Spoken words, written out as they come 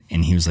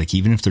he was like,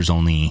 even if there's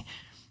only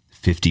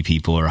 50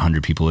 people or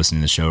 100 people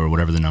listening to the show or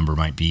whatever the number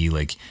might be,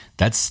 like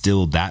that's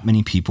still that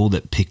many people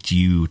that picked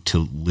you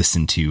to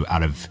listen to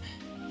out of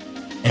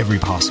every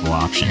possible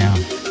option. Yeah.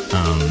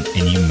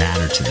 And you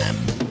matter to them.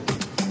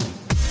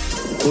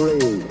 3,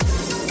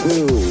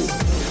 2,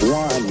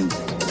 1,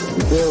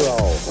 0.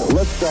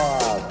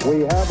 Liftoff. We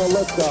have a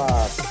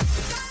liftoff.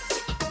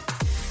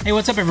 Hey,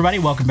 what's up, everybody?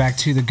 Welcome back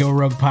to the Go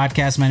Rogue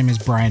podcast. My name is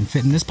Brian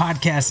Fitton. This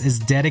podcast is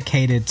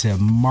dedicated to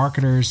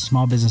marketers,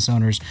 small business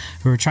owners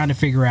who are trying to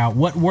figure out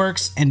what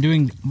works and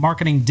doing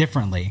marketing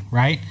differently,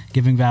 right?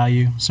 Giving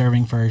value,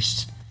 serving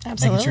first,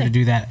 Absolutely. making sure to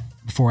do that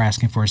before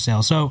asking for a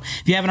sale. So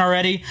if you haven't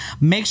already,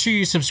 make sure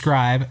you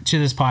subscribe to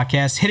this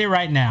podcast. Hit it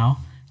right now.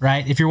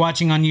 Right? If you're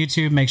watching on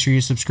YouTube, make sure you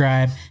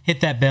subscribe,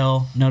 hit that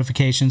bell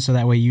notification so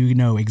that way you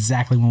know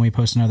exactly when we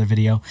post another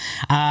video.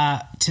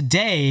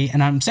 Today,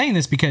 and I'm saying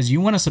this because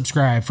you want to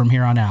subscribe from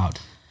here on out,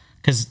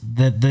 because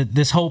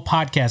this whole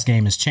podcast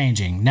game is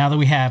changing now that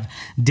we have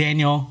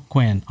Daniel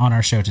Quinn on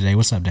our show today.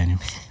 What's up, Daniel?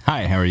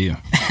 Hi, how are you?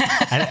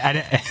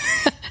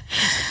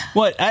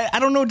 What? I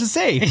don't know what to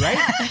say, right?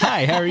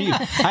 Hi, how are you?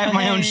 I have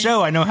my own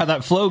show. I know how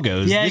that flow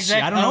goes. Yeah, this,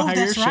 exactly. I don't know how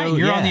that's your right. show...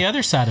 You're on the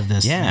other side of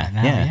this.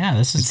 Yeah.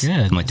 This is good.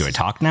 I'm like, do I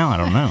talk now? I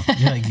don't know.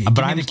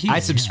 But I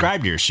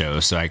subscribe to your show,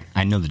 so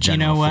I know the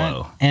general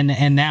flow.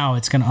 And now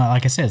it's going to,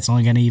 like I said, it's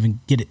only going to even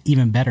get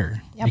even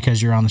better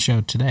because you're on the show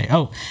today.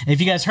 Oh,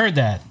 if you guys heard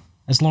that,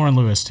 that's Lauren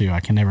Lewis, too.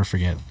 I can never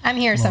forget. I'm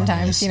here Lauren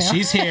sometimes, Lewis.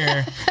 She's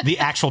here. The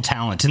actual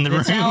talent in the room.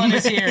 The talent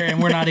is here,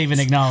 and we're not even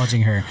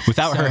acknowledging her.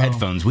 Without her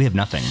headphones, we have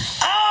nothing.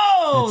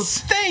 Oh,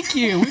 thank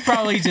you. We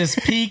probably just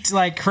peaked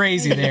like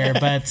crazy there.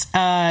 But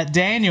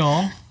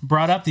Daniel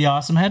brought up the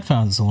awesome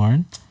headphones,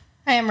 Lauren.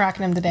 I am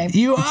rocking them today.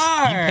 You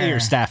are. You pay your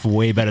staff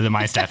way better than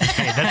my staff is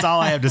paid. That's all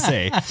I have to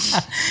say.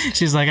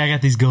 She's like, I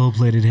got these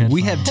gold-plated headphones.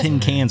 We have tin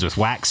cans with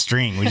wax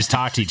string. We just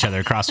talk to each other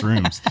across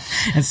rooms.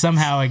 And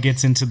somehow it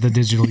gets into the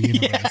digital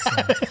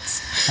universe.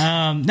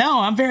 So.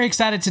 No, I'm very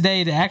excited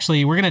today to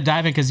actually, we're going to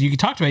dive in because you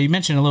talked about it, you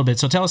mentioned it a little bit.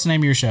 So tell us the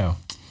name of your show.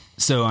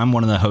 So I'm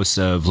one of the hosts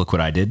of Look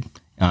What I Did.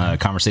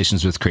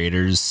 Conversations with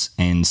creators,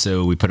 and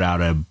so we put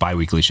out a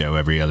bi-weekly show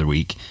every other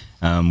week.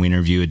 We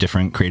interview a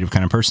different creative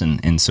kind of person,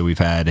 and so we've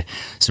had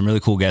some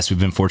really cool guests. We've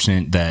been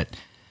fortunate that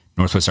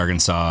Northwest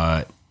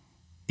Arkansas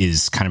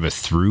is kind of a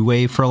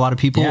throughway for a lot of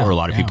people, or a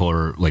lot of people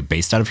are like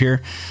based out of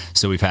here.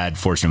 So we've had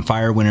Forged in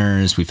Fire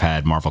winners, we've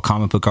had Marvel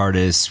comic book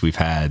artists, we've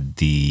had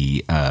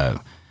the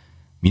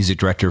music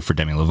director for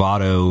Demi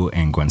Lovato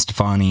and Gwen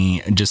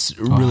Stefani, just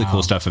really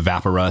cool stuff.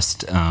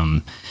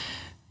 Evaporust.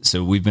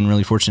 So we've been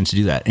really fortunate to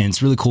do that. And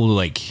it's really cool to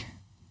like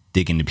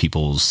dig into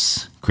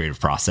people's creative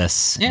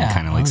process and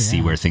kind of like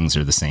see where things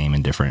are the same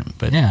and different.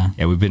 But yeah,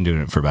 we've been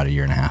doing it for about a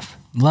year and a half.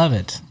 Love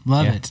it.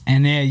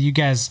 And you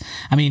guys,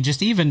 I mean,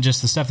 just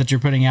the stuff that you're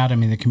putting out, I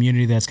mean, the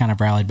community that's kind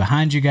of rallied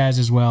behind you guys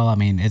as well. I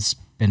mean, it's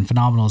been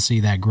phenomenal to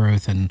see that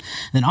growth. And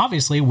then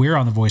obviously we're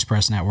on the Voice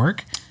Press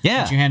Network.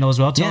 Yeah. That you handle as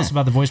well. Tell us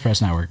about the Voice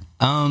Press Network.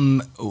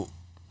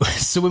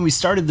 So when we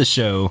started the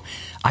show,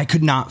 I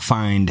could not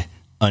find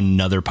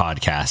another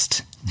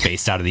podcast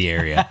based out of the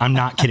area. I'm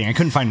not kidding. I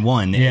couldn't find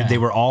one. Yeah. They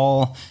were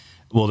all,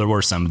 well, there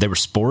were some. They were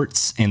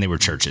sports and they were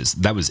churches.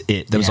 That was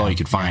it. That was all you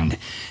could find.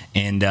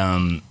 And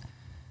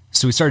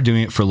so we started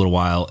doing it for a little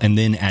while. And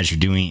then as you're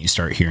doing it, you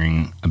start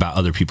hearing about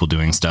other people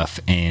doing stuff.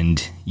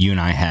 And you and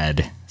I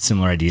had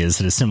similar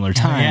ideas at a similar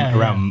time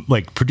around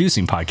like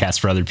producing podcasts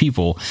for other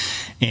people.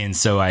 And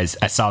so I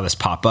saw this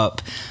pop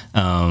up.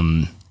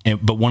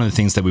 But one of the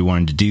things that we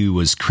wanted to do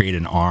was create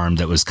an arm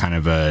that was kind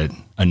of a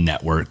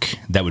network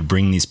that would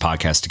bring these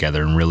podcasts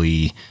together and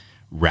really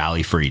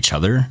rally for each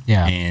other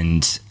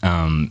and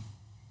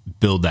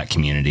build that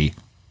community.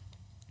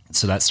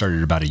 So that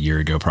started about a year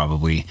ago,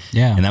 probably.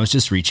 Yeah. And that was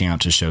just reaching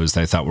out to shows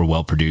that I thought were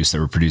well produced, that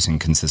were producing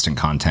consistent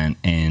content,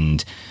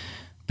 and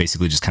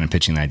basically just kind of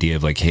pitching the idea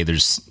of like, hey,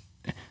 there's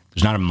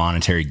not a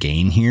monetary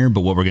gain here,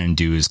 but what we're going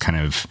to do is kind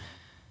of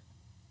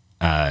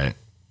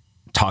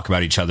talk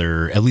about each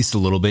other at least a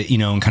little bit, you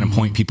know, and kind of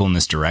point people in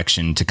this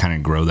direction to kind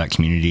of grow that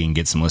community and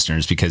get some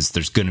listeners, because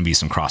there's going to be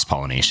some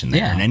cross-pollination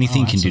there, and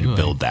anything you can do to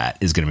build that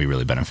is going to be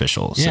really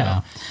beneficial.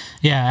 Yeah. So.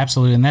 Yeah,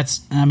 absolutely. And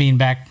that's, I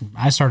mean,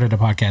 I started a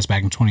podcast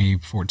back in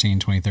 2014,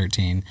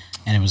 2013,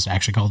 and it was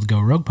actually called the Go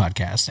Rogue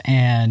Podcast.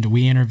 And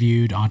we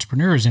interviewed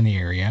entrepreneurs in the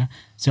area,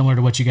 similar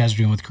to what you guys are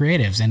doing with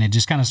creatives. And it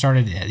just kind of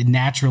started, it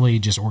naturally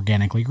just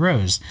organically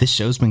grows. This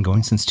show's been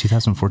going since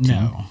 2014?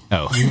 No.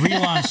 Oh. We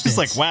relaunched it. It's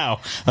like, wow.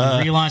 We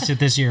relaunched it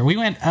this year. We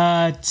went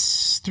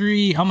almost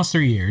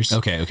 3 years.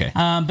 Okay.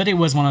 But it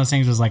was one of those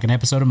things, it was like an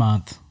episode a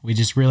month. We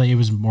just really, it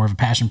was more of a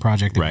passion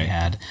project that we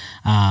had.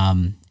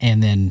 And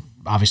then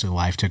obviously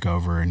life took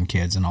over and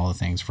kids and all the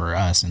things for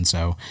us. And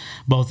so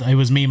it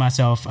was me,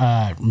 myself,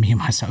 it was me,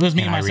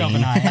 myself,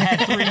 and I. I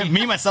had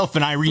me, myself,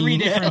 and Irene. 3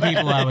 different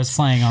people I was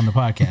playing on the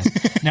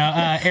podcast.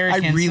 Now, Eric I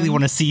Henson, really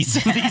want to see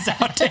some of these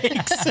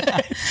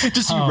outtakes.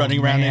 Just you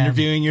running around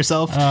interviewing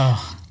yourself.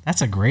 Oh,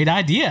 that's a great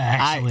idea,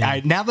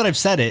 actually. Now that I've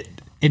said it,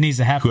 It needs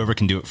to happen. Whoever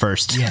can do it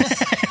first.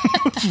 Yes.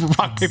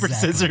 Rock, paper,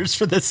 scissors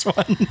for this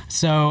one.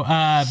 So,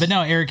 but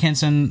no, Eric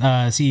Henson,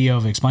 CEO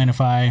of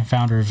Explainify,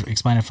 founder of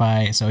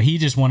Explainify. So he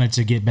just wanted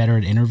to get better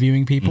at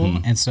interviewing people.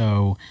 And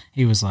so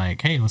he was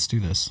like, hey, let's do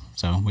this.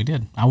 So we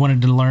did. I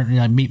wanted to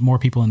learn, meet more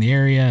people in the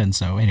area. And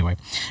so anyway,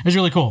 it was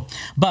really cool.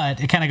 But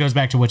it kind of goes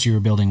back to what you were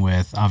building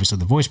with, obviously,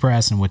 the Voice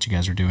Press and what you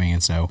guys are doing.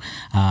 And so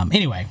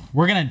anyway,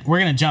 we're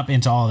gonna jump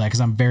into all of that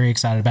because I'm very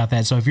excited about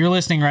that. So if you're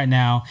listening right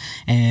now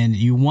and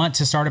you want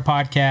to start a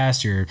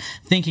podcast, you're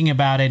thinking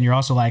about it, and you're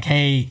also like,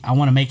 hey, I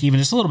want to make even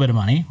just a little bit of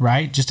money,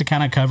 right? Just to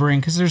kind of covering,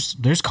 because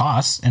there's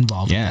costs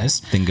involved in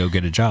this. Then go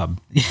get a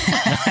job.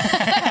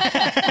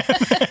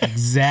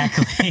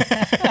 Exactly.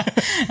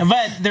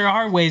 But there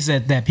are ways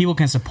that people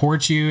can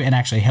support you and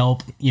actually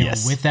help you know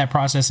with that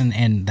process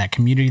and that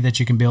community that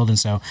you can build. And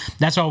so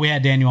that's why we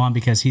had Daniel on,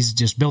 because he's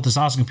just built this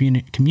awesome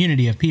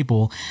community of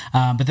people.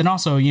 But then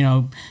also, you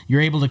know,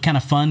 you're able to kind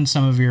of fund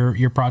some of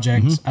your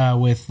projects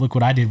with Look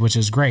What I Did, which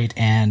is great.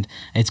 And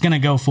it's going to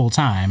go full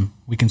time.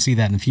 We can see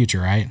that in the future,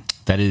 right?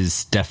 That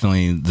is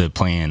definitely the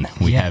plan.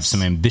 We have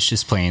some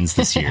ambitious plans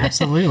this year.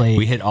 Absolutely.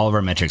 We hit all of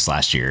our metrics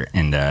last year,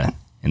 and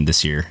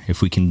this year,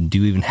 if we can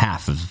do even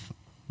half of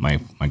my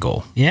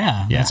goal.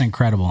 Yeah, that's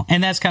incredible.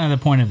 And that's kind of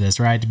the point of this,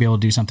 right? To be able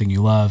to do something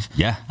you love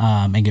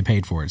and get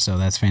paid for it. So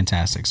that's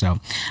fantastic. So,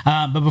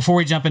 but before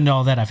we jump into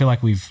all that, I feel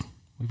like we've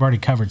already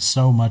covered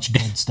so much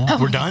good stuff.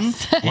 We're done?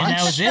 And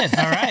that was it.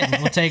 All right.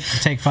 We'll take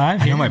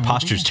 5. I know my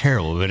posture's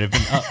terrible, but I've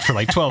been up for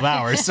like 12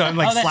 hours, so I'm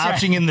like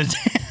slouching in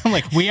the... I'm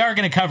like, we are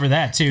going to cover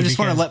that too. I just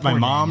want to let my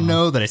mom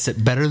know that I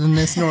sit better than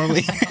this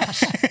normally.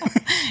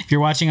 If you're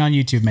watching on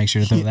YouTube, make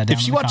sure to throw that down.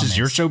 If she watches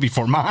your show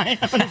before mine,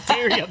 I'm going to be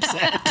very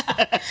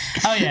upset.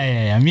 Oh,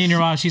 yeah. Me and your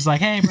mom, she's like,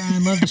 hey,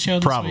 Brian, love the show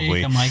this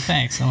week. I'm like,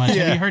 thanks. I'm like,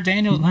 have you heard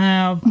Daniel?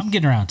 I'm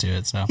getting around to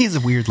it. So he has a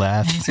weird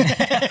laugh.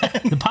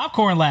 The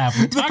popcorn laugh.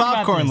 The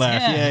popcorn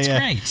laugh. Yeah,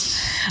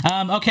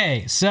 great.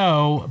 Okay,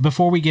 so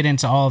before we get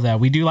into all of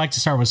that, we do like to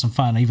start with some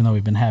fun, even though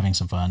we've been having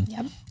some fun.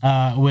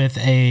 Yep. With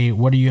a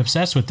what are you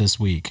obsessed with this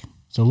week?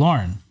 So,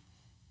 Lauren,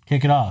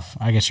 kick it off.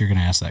 I guess you're going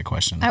to ask that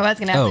question. I was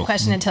going to ask the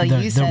question until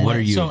you said what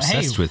are you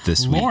obsessed with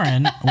this week?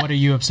 Lauren, what are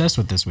you obsessed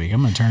with this week?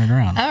 I'm going to turn it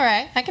around. All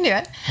right, I can do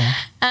it.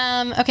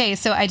 Yeah. Okay,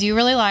 so I do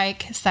really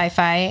like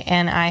sci-fi,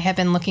 and I have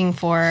been looking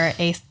for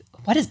a...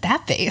 What is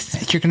that face? I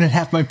think you're going to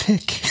have my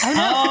pick.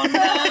 Oh,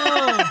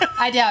 no.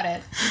 I doubt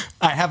it.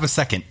 I have a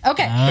second.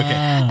 Okay.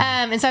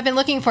 And so I've been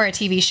looking for a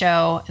TV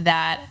show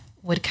that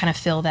would kind of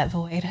fill that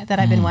void that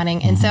I've been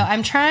wanting. And so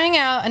I'm trying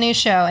out a new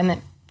show,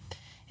 and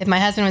if my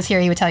husband was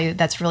here, he would tell you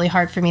that's really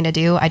hard for me to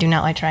do. I do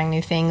not like trying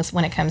new things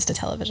when it comes to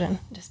television,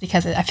 just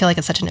because I feel like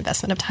it's such an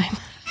investment of time.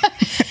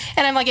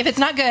 And I'm like, if it's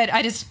not good,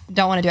 I just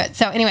don't want to do it.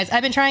 So anyways,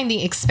 I've been trying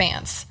The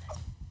Expanse.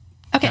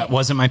 Okay. That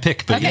wasn't my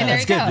pick, but yeah,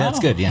 that's good. That's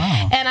good, yeah.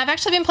 Wow. And I've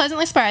actually been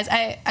pleasantly surprised.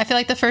 I feel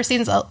like the first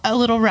season's a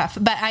little rough,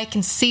 but I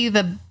can see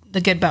the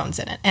good bones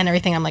in it and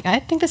everything. I'm like, I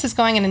think this is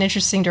going in an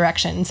interesting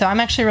direction. So I'm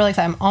actually really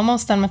excited. I'm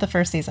almost done with the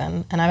first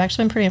season, and I've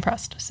actually been pretty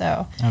impressed.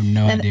 So I have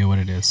no idea what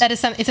it is. That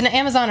is it's an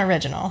Amazon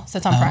original, so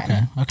it's on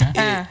Prime.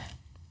 Okay.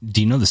 Do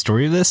you know the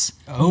story of this?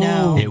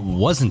 No. It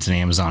wasn't an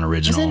Amazon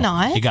original. Was it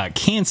not? It got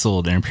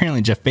canceled, and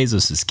apparently Jeff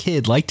Bezos'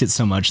 kid liked it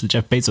so much that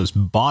Jeff Bezos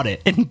bought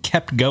it and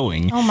kept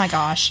going. Oh my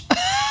gosh.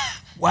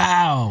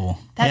 Wow.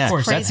 That's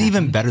crazy. That's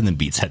even better than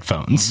Beats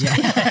headphones.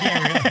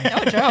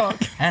 No joke.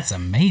 That's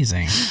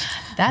amazing.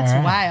 That's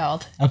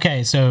wild.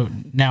 Okay, so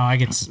now I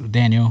get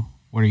Daniel.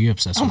 What are you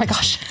obsessed with? Oh my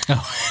gosh.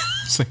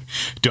 It's like,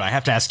 do I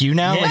have to ask you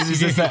now? Yes,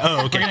 Like, is that,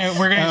 oh, okay.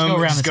 We're gonna go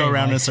around the go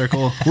around in a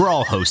circle. We're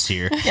all hosts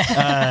here.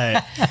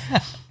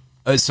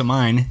 So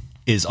mine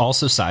is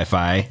also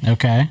sci-fi.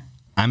 Okay.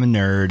 I'm a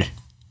nerd,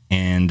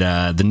 and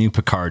the new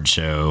Picard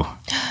show.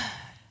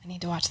 I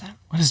need to watch that.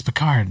 What is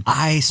Picard?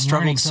 I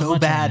struggled so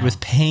bad with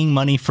paying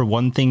money for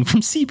one thing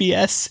from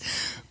CBS,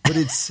 but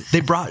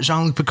they brought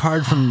Jean-Luc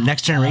Picard from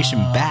Next Generation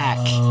back.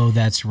 Oh,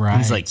 that's right.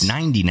 He's like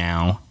 90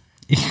 now,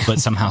 but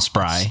somehow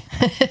spry.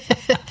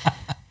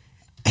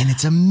 And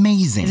it's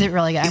amazing. Is it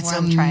really good? I It's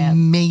want to try it.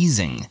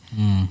 amazing.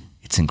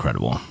 It's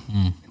incredible.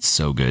 It's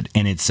so good.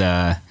 And it's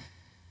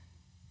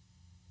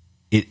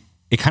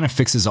it kind of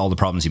fixes all the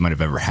problems you might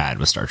have ever had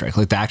with Star Trek.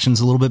 Like, the action's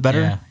a little bit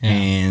better,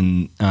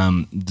 and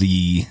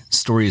the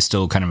story is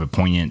still kind of a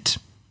poignant,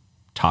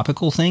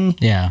 topical thing.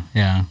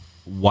 Yeah.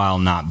 While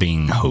not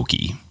being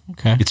hokey.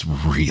 Okay. It's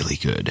really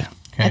good.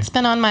 Okay. It's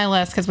been on my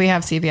list because we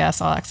have CBS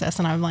All Access,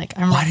 and I'm like,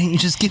 Why didn't you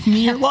just give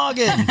me your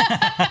login?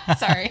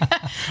 sorry.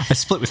 I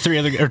split with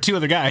two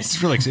other guys.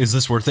 We're like, is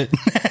this worth it?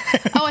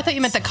 Oh, I thought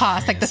you meant the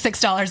cost, like the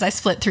 $6 I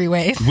split 3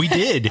 ways. We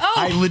did.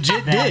 I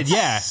legit did.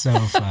 Yeah. So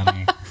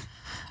funny.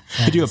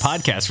 I do a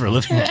podcast for a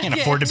living. I can't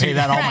afford to pay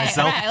that all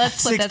myself. Right, let's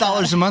split this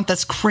 $6 up. a month.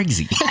 That's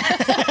crazy.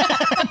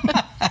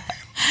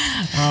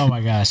 Oh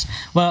my gosh.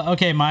 Well,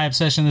 okay, my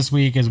obsession this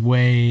week is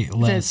way Is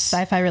less. it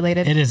sci-fi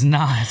related? It is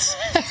not.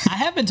 I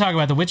have been talking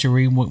about The Witcher.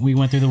 We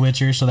went through The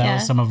Witcher, so that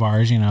was some of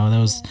ours. You know, that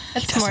was.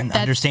 That's doesn't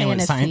understand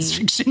what science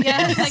fiction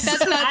Yeah, is. like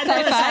that's not I know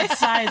it's sci-fi. not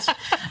science.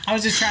 I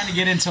was just trying to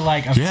get into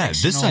like a Yeah,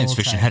 this science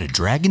fiction had a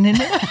dragon in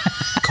it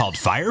called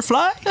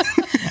Firefly.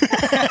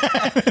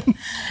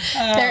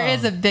 There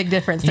is a big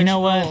difference. You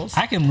know There's what? rules.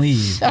 I can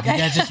leave. If you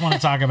guys just want to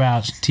talk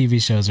about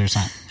TV shows or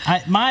something.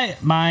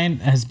 Mine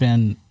has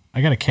been,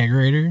 I got a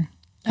kegerator.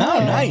 Oh,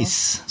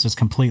 nice. So it's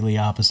completely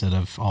opposite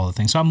of all the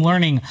things. So I'm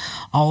learning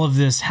all of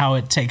this, how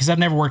it takes, because I've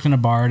never worked in a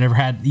bar, never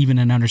had even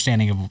an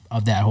understanding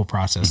of that whole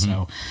process.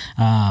 So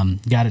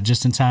got it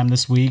just in time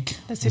this week,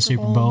 the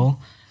Super Bowl.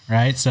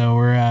 Right.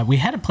 So we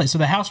had a place. So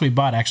the house we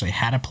bought actually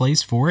had a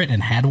place for it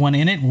and had one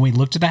in it. When we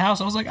looked at the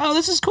house, I was like, oh,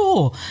 this is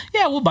cool.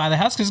 Yeah, we'll buy the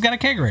house because it's got a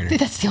kegerator. Dude,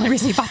 that's the only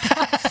reason you bought the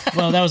house.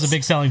 Well, that was a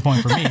big selling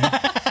point for me.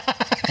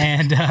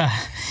 And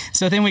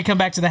so then we come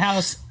back to the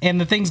house and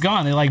the thing's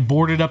gone. They like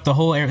boarded up the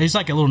whole area. It's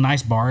like a little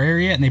nice bar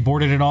area and they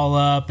boarded it all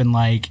up. And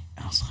like,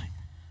 I was like,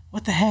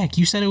 what the heck?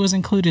 You said it was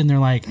included. And they're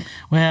like,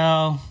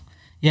 well,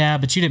 yeah,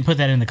 but you didn't put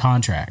that in the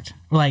contract.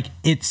 We're like,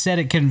 it said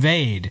it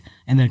conveyed.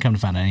 And then come to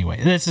find out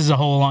anyway. This is a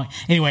whole long.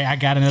 Anyway, I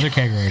got another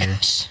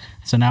kegerator.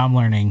 So now I'm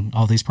learning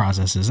all these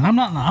processes. And I'm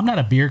not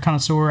a beer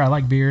connoisseur. I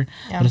like beer.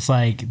 Yeah. But it's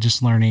like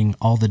just learning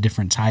all the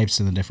different types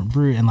and the different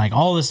brew and like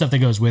all the stuff that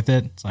goes with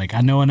it. It's like I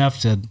know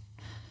enough to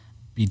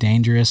be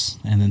dangerous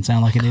and then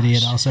sound like an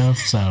idiot also.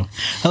 So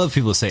I love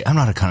people who say I'm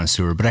not a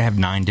connoisseur, but I have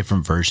 9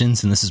 different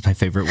versions and this is my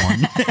favorite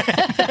one.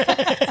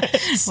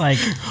 It's like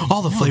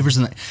all the flavors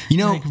in that. You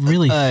know, like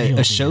really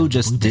a show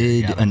just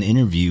did an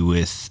interview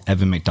with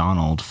Evan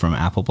McDonald from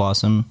Apple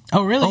Blossom.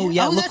 Oh, really? Oh,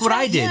 yeah. Look what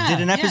I did. Yeah,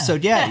 did an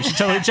episode. Yeah, you should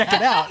totally check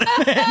it out.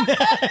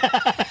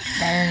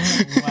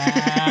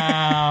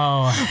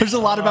 Wow. There's a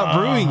lot about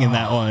brewing in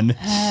that one.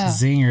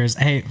 Zingers.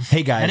 Hey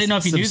guys, I didn't know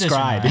if you knew this or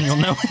subscribe not. And you'll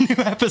know when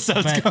new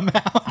episodes come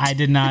out. I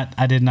did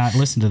not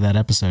listen to that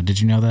episode. Did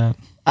you know that?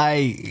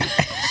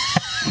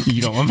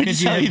 You don't want me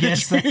to tell you the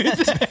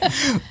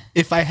truth.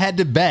 If I had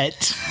to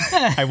bet,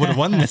 I would have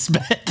won this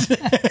bet.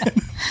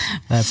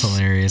 That's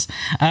hilarious.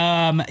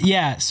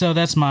 Yeah, so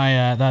that's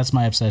my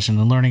obsession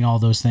and learning all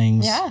those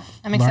things. Yeah,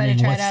 I'm excited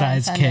to try what it out on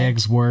size Sunday.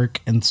 kegs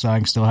work, and so I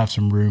can still have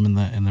some room in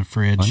the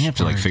fridge. Well, you have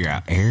to like figure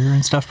out air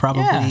and stuff,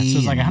 probably. Yeah, so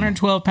it's like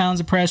 112 pounds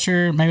of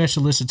pressure. Maybe I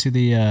should listen to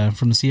the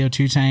from the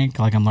CO2 tank.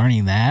 Like I'm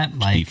learning that.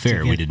 Like, to be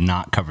fair, we did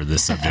not cover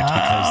this subject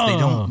because they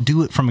don't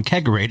do it from a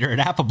kegerator at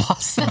Apple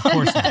Blossom. Of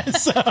course not.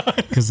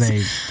 Because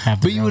they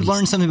have. But you would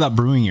learn something about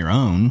brewing your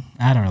own.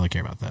 I don't really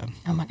care about that.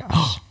 Oh my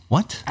gosh.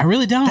 What? I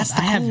really don't. That's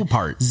the cool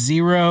part.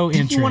 Zero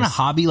interest. Did you want a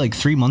hobby like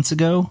 3 months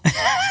ago?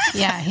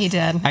 Yeah, he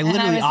did. I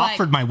literally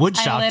offered my wood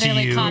shop to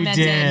you. Commented,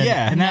 You did.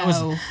 Yeah. And that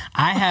was,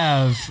 I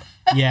have,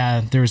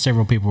 yeah, there were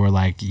several people who were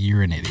like,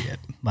 you're an idiot.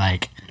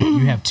 Like,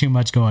 you have too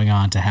much going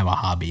on to have a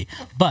hobby.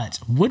 But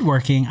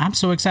woodworking, I'm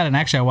so excited. And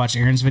actually, I watched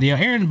Aaron's video.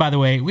 Aaron, by the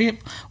way, we've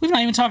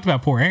not even talked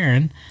about poor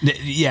Aaron.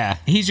 Yeah.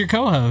 He's your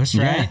co-host,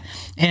 right? Yeah.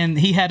 And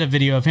he had a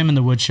video of him in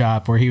the wood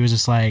shop where he was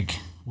just like,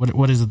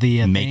 what is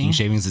the making thing?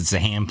 shavings? It's a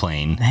hand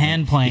plane.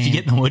 Hand plane. If you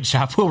get in the wood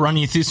shop, we'll run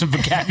you through some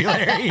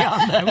vocabulary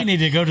on that. We need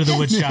to go to the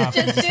wood shop.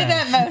 Just do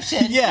that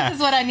motion. Yeah. This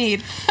is what I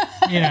need.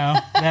 You know,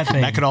 that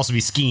thing. That could also be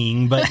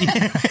skiing, but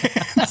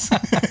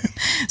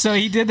So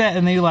he did that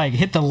and they like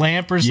hit the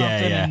lamp or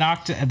something and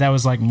knocked it. That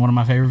was like one of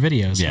my favorite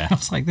videos. Yeah. I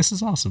was like, this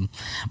is awesome.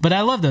 But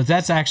I love those.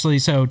 That's actually,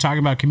 so talking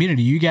about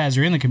community, you guys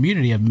are in the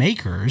community of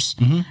makers,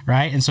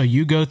 right? And so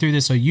you go through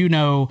this so you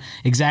know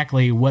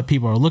exactly what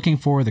people are looking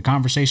for, the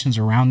conversations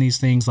around these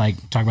things,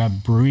 like talk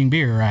about brewing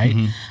beer, right?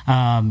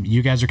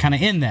 You guys are kind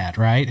of in that,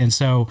 right? And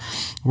so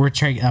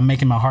I'm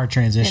making my hard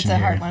transition. It's a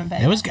here. hard one,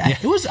 but it was.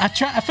 I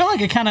felt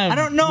like it kind of. I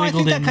don't know. I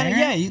think that kind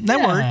of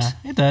that worked.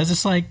 It does.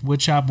 It's like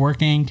wood shop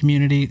working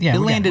community. Yeah,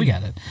 we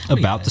got it.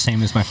 About the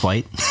same as my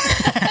flight,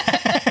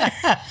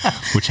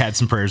 which had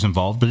some prayers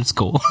involved, but it's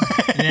cool.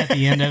 And at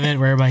the end of it,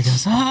 where everybody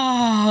goes,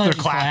 oh, They're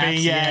clapping.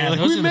 Yeah, like,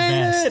 those are the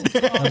best.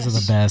 Those are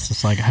the best.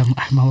 It's like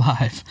I'm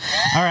alive.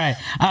 All right,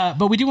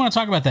 but we do want to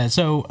talk about that.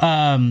 So,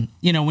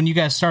 when you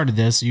guys started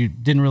this, you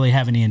didn't really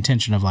have any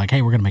intention of like,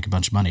 hey, we're going to make a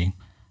bunch of money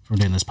from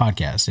doing this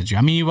podcast, did you?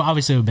 I mean, you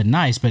obviously have been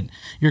nice, but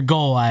your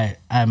goal,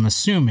 I'm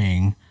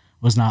assuming,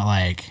 was not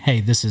like,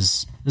 hey, this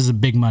is a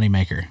big money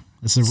maker.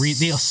 This is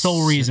the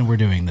sole reason we're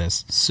doing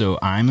this. So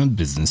I'm a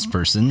business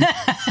person.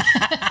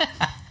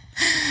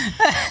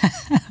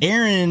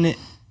 Aaron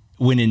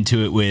went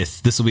into it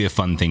with, this will be a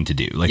fun thing to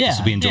do. Like, this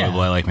will be enjoyable.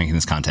 Yeah. I like making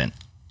this content.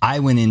 I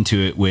went into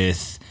it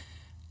with,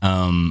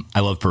 I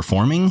love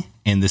performing,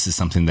 and this is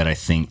something that I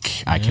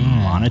think I can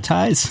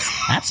monetize.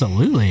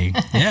 Absolutely.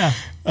 Yeah.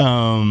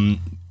 And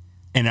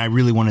I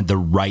really wanted the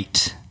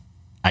right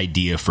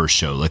idea for a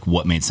show, like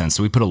what made sense.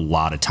 So we put a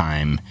lot of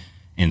time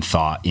and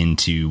thought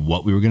into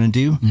what we were going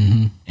to do.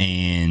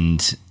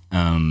 And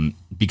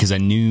because I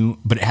knew,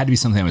 but it had to be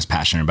something I was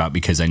passionate about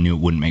because I knew it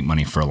wouldn't make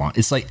money for a long.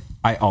 It's like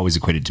I always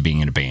equated to being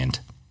in a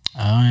band. Oh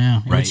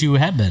yeah, Right. Which you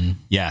have been.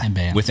 Yeah, in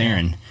band with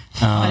Aaron.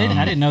 I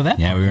didn't know that.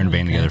 Yeah, we were in a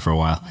band together for a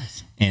while,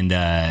 and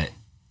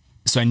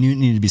so I knew it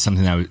needed to be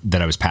something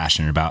that I was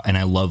passionate about, and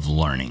I love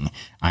learning.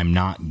 I'm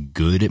not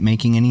good at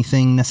making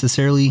anything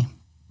necessarily,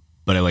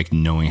 but I like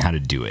knowing how to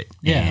do it.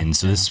 Yeah. And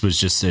so this was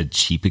just a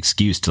cheap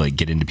excuse to like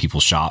get into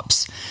people's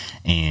shops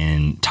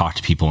and talk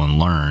to people and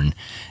learn.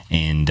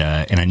 And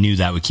I knew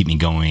that would keep me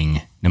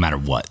going no matter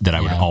what, that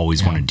I would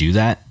always want to do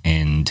that.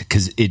 And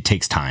because it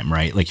takes time,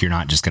 right? Like you're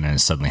not just going to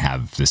suddenly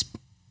have this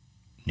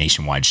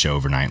nationwide show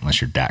overnight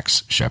unless you're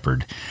Dax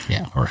Shepard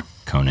or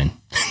Conan.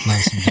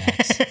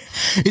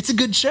 It's a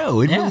good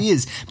show. It really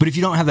is. But if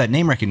you don't have that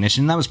name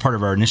recognition, that was part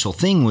of our initial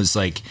thing was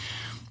like,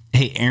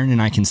 hey, Aaron and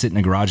I can sit in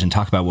a garage and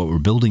talk about what we're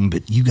building,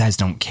 but you guys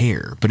don't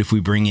care. But if we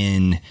bring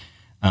in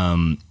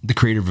the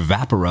creator of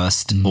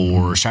Evaporust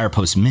or Shire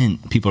Post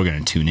Mint, people are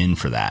going to tune in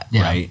for that,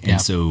 right? And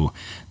so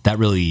that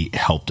really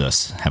helped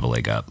us have a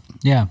leg up.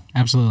 Yeah,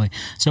 absolutely.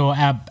 So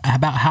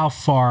about how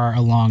far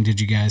along did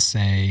you guys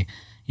say,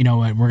 you know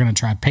what, we're going to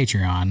try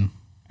Patreon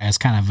as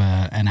kind of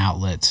an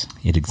outlet?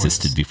 It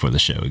existed before the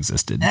show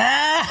existed.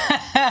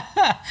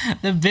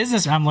 The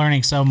business, I'm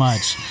learning so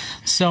much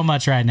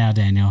right now,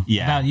 Daniel,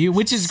 about you,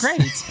 which is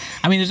great.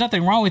 I mean, there's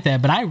nothing wrong with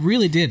that, but I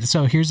really did.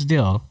 So here's the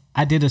deal.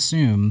 I did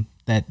assume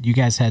that you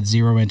guys had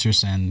zero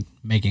interest in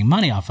making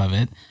money off of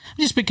it,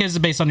 just because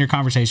based on your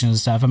conversations and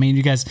stuff. I mean,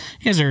 you guys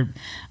are,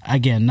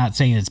 again, not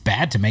saying it's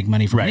bad to make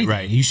money from anything.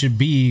 Right. You should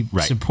be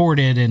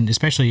supported, and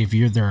especially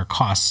if there are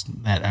costs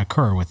that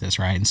occur with this,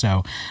 right? And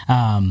so,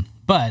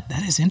 but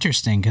that is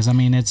interesting because I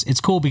mean, it's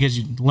cool because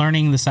you're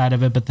learning the side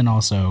of it, but then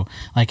also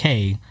like,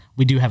 hey,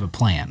 we do have a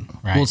plan,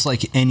 right? Well, it's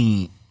like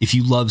if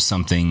you love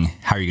something,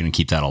 how are you going to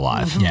keep that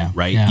alive?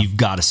 Right. Yeah. You've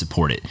got to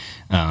support it.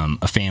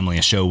 A family,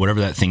 a show, whatever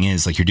that thing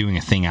is, like you're doing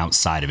a thing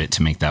outside of it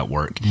to make that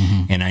work.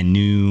 And I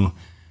knew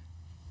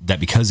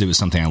that because it was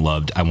something I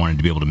loved, I wanted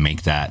to be able to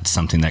make that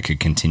something that could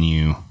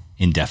continue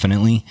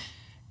indefinitely.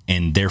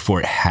 And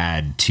therefore it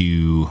had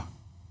to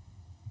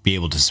be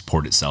able to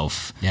support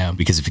itself. Yeah.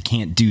 Because if it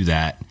can't do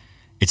that,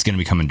 it's going to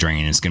become a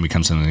drain. It's going to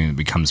become something that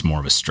becomes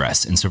more of a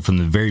stress. And so from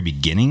the very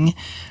beginning,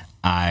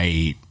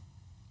 I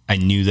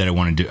knew that I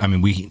wanted to. I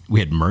mean, we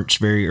had merch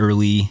very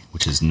early,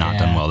 which has not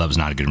done well. That was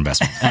not a good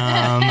investment.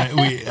 And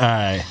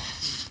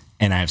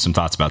I have some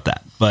thoughts about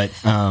that. But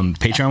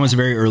Patreon was a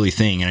very early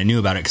thing, and I knew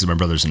about it because my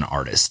brother's an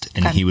artist,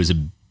 and he was a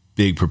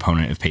big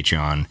proponent of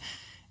Patreon.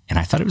 And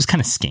I thought it was kind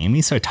of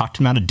scammy, so I talked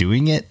him out of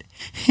doing it.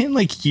 And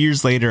like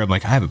years later, I'm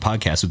like, I have a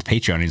podcast with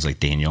Patreon. And he's like,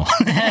 Daniel,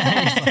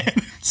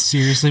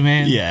 seriously,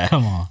 man? Yeah,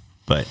 come on.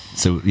 But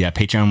so yeah,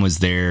 Patreon was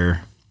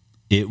there.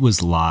 It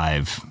was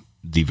live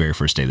the very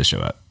first day of the show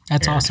up.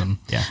 That's awesome.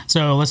 Yeah.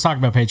 So let's talk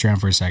about Patreon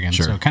for a second.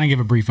 Sure. So kind of give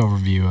a brief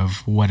overview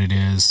of what it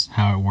is,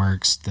 how it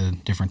works, the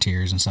different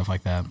tiers and stuff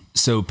like that.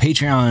 So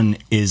Patreon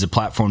is a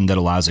platform that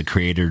allows a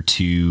creator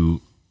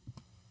to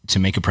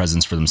make a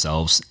presence for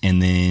themselves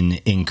and then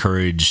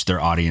encourage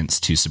their audience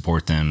to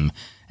support them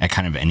at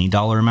kind of any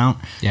dollar amount.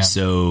 Yeah.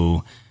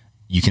 So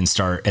you can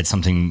start at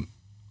something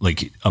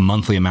like a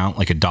monthly amount,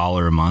 like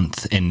 $1 a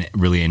month, and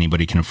really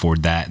anybody can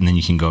afford that. And then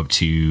you can go up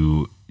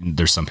to,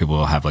 there's some people who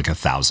will have like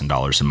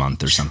 $1,000 a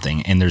month or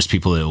something. And there's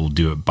people that will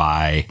do it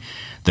by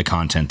the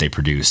content they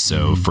produce.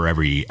 So for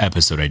every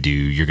episode I do,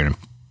 you're going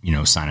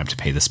to, sign up to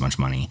pay this much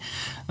money.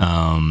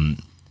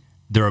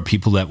 There are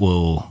people that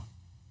will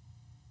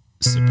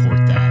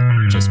support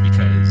that just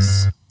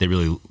because they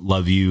really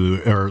love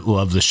you or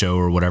love the show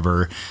or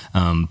whatever.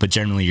 But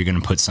generally you're going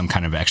to put some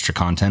kind of extra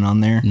content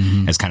on there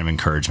as kind of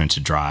encouragement to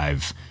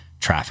drive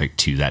traffic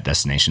to that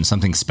destination,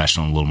 something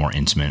special and a little more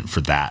intimate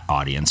for that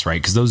audience,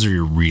 right? Because those are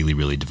your really,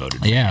 really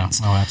devoted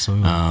fans. Oh,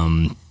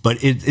 absolutely.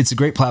 But it's a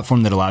great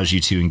platform that allows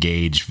you to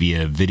engage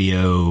via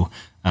video.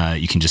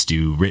 You can just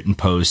do written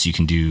posts. You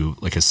can do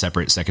like a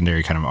separate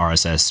secondary kind of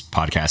RSS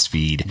podcast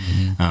feed.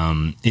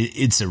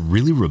 It's a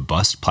really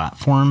robust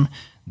platform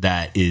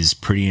that is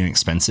pretty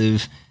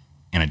inexpensive.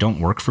 And I don't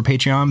work for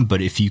Patreon,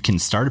 but if you can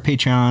start a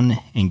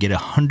Patreon and get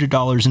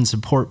 $100 in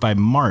support by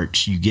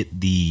March, you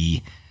get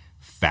the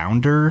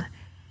founder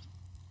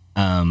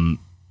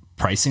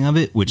pricing of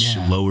it, which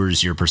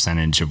lowers your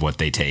percentage of what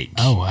they take.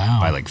 Oh, wow.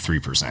 By like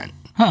 3%.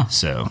 Huh.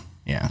 So,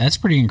 yeah. That's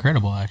pretty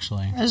incredible,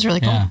 actually. That was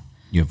really cool. Yeah.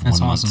 You have 1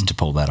 month to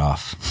pull that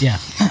off. Yeah.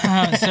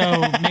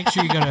 So make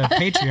sure you go to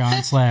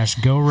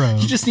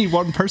Patreon/GoRogue. You just need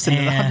one person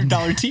at the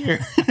 $100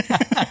 tier.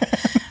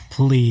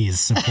 Please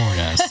support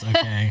us.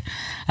 Okay.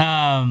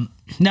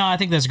 No, I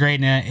think that's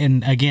great.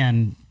 And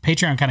again,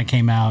 Patreon kind of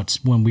came out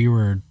when we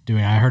were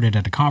doing, I heard it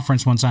at a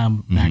conference one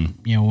time back,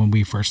 when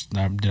we first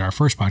did our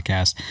first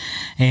podcast,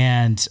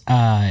 and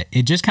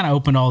it just kind of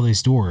opened all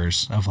these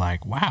doors of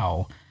like,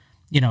 wow,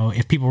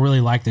 if people really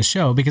like this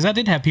show, because I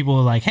did have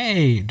people like,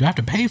 hey, do I have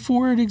to pay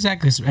for it?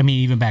 Exactly. I mean,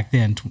 even back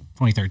then,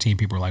 2013,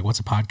 people were like, what's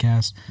a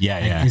podcast? Yeah.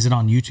 Like, yeah. Is it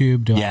on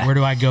YouTube? Where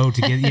do I go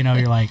to get,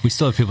 you're like, we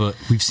still have people,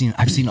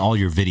 I've seen all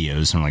your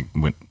videos. And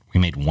I'm like, we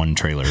made one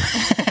trailer.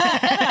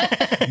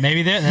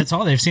 Maybe that's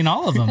all. They've seen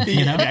all of them,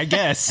 I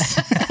guess.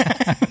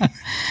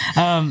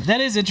 That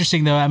is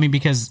interesting though. I mean,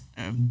 because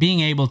being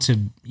able to,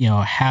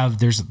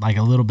 there's like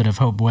a little bit of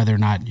hope whether or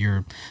not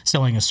you're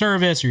selling a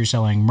service or you're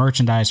selling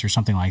merchandise or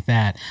something like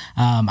that.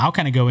 I'll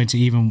kind of go into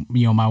even,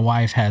 my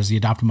wife has the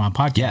Adopt a Mom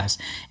podcast,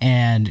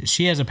 and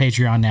she has a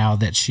Patreon now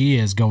that she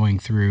is going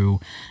through.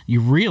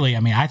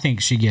 I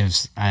think she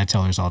gives, I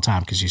tell her this all the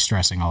time because she's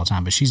stressing all the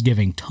time, but she's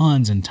giving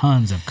tons and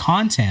tons of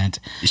content.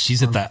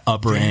 She's at the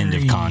upper end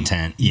of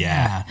content.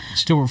 Yeah.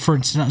 So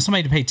for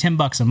somebody to pay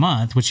 $10 a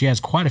month, which she has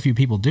quite a few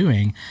people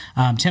doing,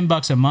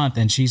 $10 a month.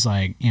 And she's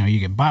like, you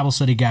get Bible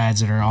study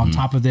guides that are on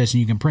top of this,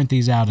 and you can print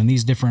these out and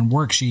these different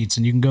worksheets,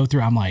 and you can go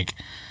through. I'm like,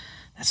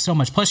 that's so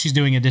much. Plus she's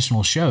doing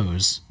additional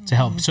shows to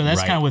help. So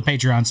that's kind of with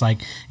Patreon. It's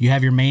like you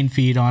have your main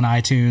feed on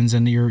iTunes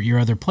and your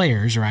other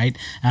players, right?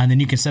 And then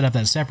you can set up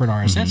that separate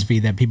RSS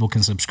feed that people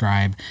can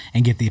subscribe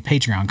and get the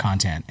Patreon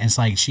content. And it's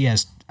like she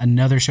has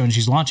another show, and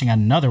she's launching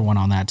another one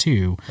on that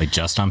too. Like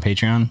just on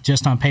Patreon?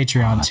 Just on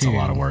Patreon that's too. That's a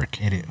lot of work.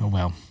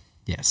 Well,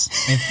 yes.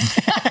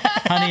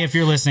 Honey, if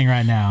you're listening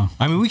right now.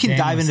 I mean, we can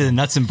dive into the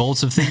nuts and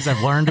bolts of things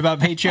I've learned about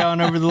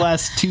Patreon over the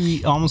last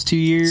almost 2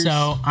 years.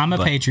 So I'm a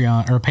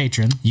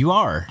patron. You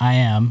are. I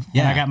am.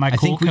 Yeah. And I got my cool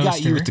coaster. I think we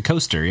got you with the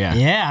coaster, yeah.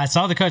 Yeah, I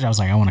saw the coaster. I was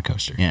like, I want a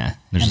coaster. Yeah.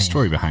 There's a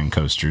story behind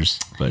coasters.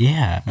 But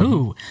yeah.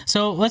 Ooh.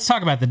 So let's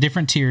talk about the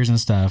different tiers and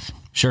stuff.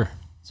 Sure.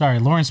 Sorry,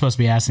 Lauren's supposed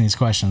to be asking these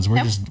questions.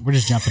 We're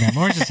just jumping in.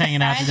 Lauren's just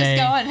hanging out today.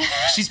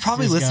 She's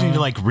probably listening to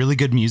like really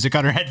good music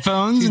on her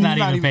headphones. She's not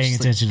even paying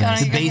attention to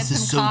this. The bass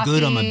is so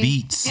good on my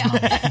beats. Yeah.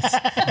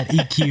 That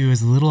EQ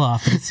is a little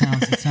off, but it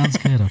sounds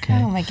good. Okay.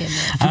 Oh my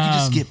goodness. If we could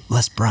just get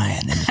less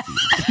Brian in the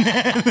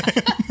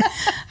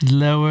feed.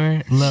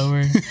 Lower.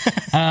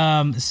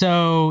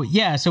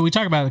 So we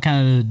talk about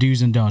kind of the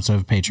do's and don'ts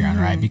of Patreon,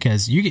 right?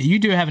 Because you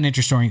do have an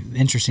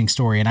interesting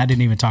story, and I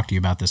didn't even talk to you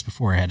about this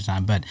before ahead of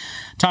time, but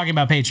talking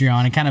about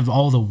Patreon and kind of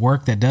all the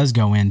work that does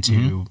go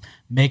into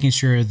making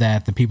sure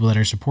that the people that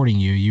are supporting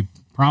you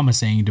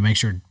promising to make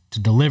sure to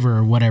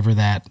deliver whatever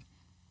that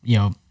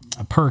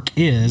a perk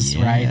is,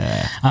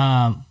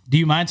 right? Do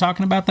you mind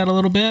talking about that a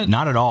little bit?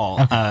 Not at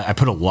all. Okay. I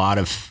put a lot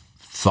of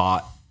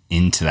thought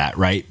into that,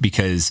 right?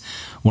 Because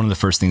one of the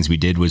first things we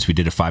did was we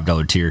did a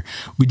 $5 tier.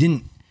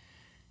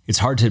 It's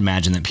hard to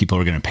imagine that people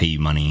are going to pay you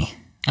money.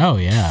 Oh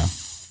yeah.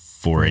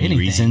 For any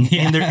reason.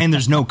 Yeah. And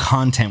there's no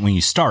content when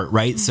you start,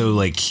 right? So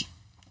like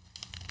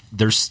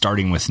they're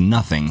starting with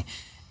nothing.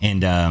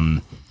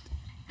 And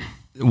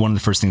one of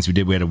the first things we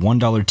did, we had a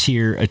 $1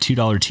 tier, a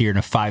 $2 tier, and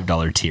a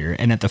 $5 tier.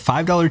 And at the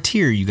 $5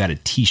 tier, you got a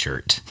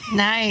t-shirt.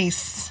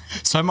 Nice.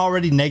 So I'm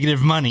already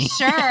negative money.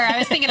 Sure. I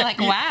was thinking like,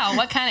 wow,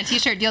 what kind of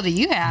t-shirt deal do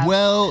you have?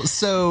 Well,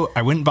 so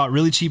I went and bought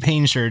really cheap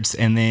Hanes shirts,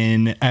 and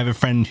then I have a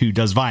friend who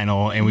does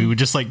vinyl, and we would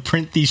just like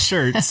print these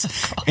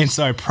shirts. And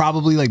so I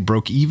probably like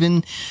broke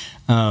even.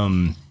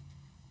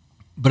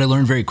 But I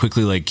learned very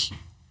quickly, like,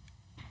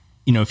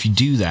 if you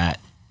do that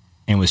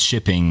and with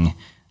shipping,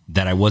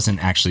 that I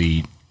wasn't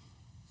actually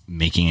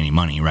making any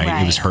money,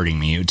 right? It was hurting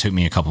me. It took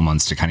me a couple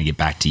months to kind of get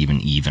back to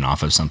even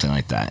off of something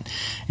like that.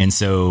 And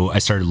so I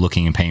started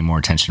looking and paying more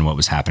attention to what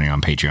was happening on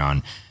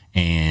Patreon,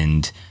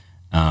 and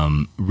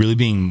really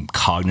being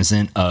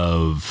cognizant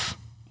of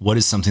what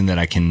is something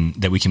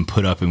that we can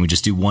put up and we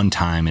just do one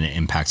time and it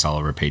impacts all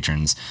of our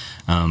patrons.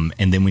 And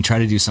then we try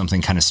to do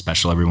something kind of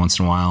special every once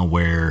in a while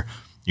where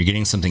you're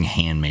getting something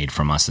handmade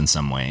from us in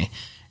some way.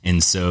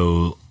 And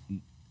so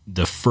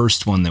the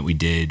first one that we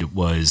did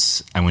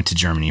was I went to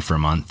Germany for a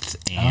month,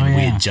 and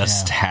we had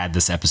just had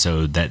this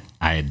episode that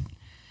I had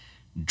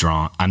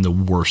drawn. I'm the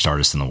worst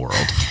artist in the world.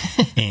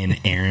 And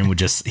Aaron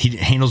he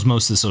handles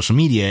most of the social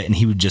media, and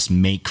he would just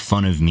make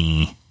fun of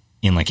me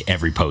in like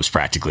every post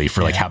practically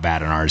for like how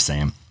bad an artist I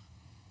am.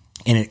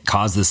 And it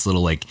caused this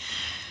little like,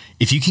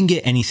 if you can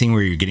get anything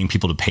where you're getting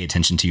people to pay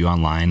attention to you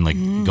online, like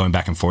going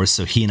back and forth.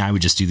 So he and I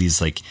would just do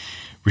these like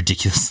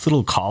ridiculous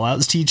little call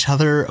outs to each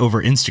other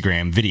over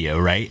Instagram video,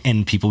 right?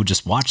 And people would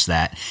just watch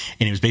that.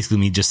 And it was basically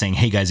me just saying,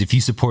 hey guys, if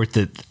you support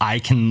that, I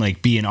can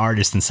like be an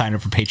artist and sign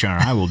up for Patreon, or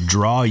I will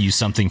draw you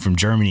something from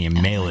Germany and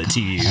mail it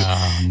to you.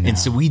 Oh, no. And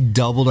so we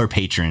doubled our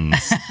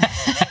patrons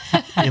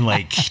in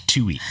like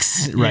 2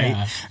 weeks,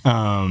 right?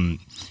 Yeah.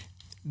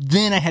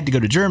 Then I had to go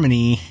to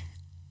Germany,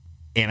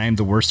 and I'm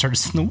the worst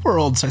artist in the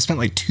world. So I spent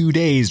like 2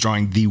 days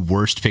drawing the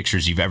worst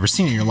pictures you've ever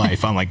seen in your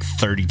life on like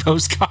 30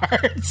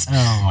 postcards.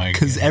 Oh my god.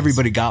 Because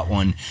everybody got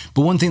one.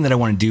 But one thing that I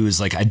want to do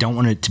is like, I don't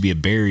want it to be a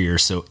barrier.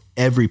 So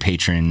every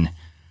patron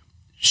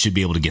should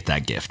be able to get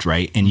that gift,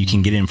 right? And you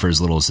can get in for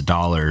as little as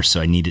 $1. So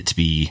I need it to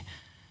be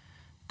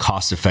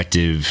cost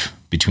effective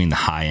between the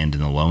high end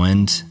and the low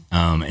end.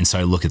 And so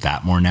I look at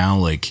that more now.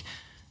 Like,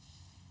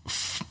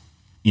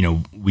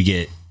 we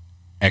get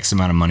X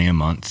amount of money a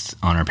month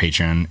on our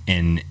Patreon,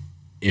 and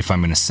if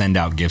I'm going to send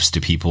out gifts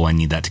to people, I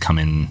need that to come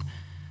in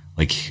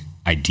like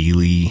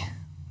ideally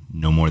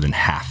no more than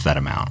half that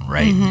amount.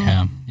 Right.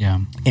 Mm-hmm.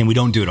 Yeah. And we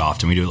don't do it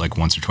often. We do it like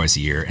once or twice a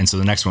year. And so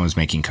the next one was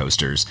making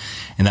coasters.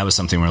 And that was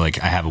something where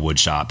like, I have a wood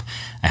shop,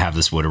 I have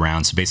this wood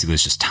around. So basically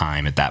it's just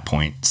time at that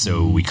point.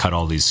 So we cut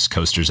all these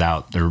coasters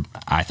out.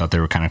 I thought they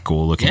were kind of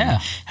cool looking.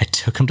 Yeah. I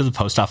took them to the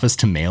post office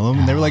to mail them,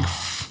 and they were like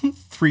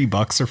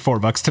 $3 or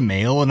 $4 to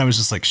mail. And I was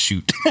just like,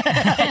 shoot. So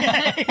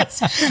I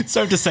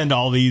have to send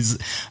all these.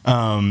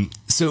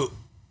 So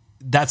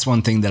that's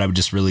one thing that I would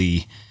just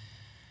really,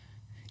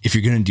 if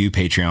you're going to do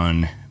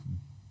Patreon,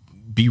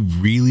 be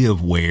really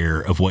aware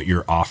of what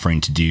you're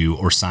offering to do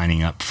or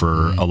signing up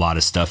for a lot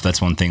of stuff.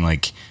 That's one thing.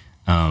 Like,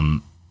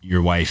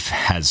 your wife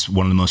has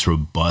one of the most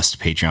robust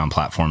Patreon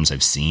platforms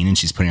I've seen, and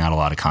she's putting out a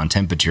lot of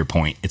content, but to your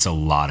point, it's a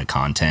lot of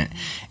content.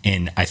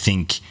 And I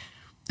think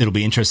it'll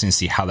be interesting to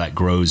see how that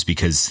grows,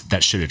 because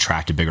that should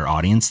attract a bigger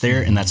audience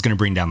there. And that's going to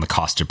bring down the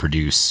cost to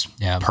produce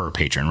per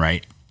patron.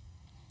 Right.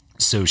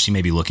 So she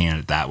may be looking at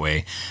it that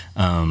way.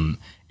 And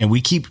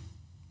we keep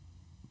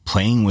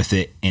playing with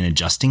it and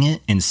adjusting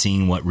it and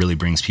seeing what really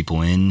brings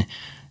people in.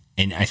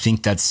 And I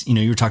think that's,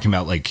 you were talking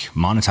about like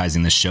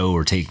monetizing the show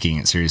or taking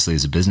it seriously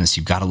as a business.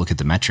 You've got to look at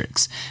the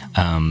metrics.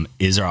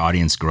 Is our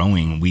audience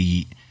growing?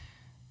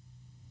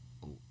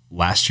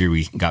 Last year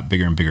we got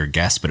bigger and bigger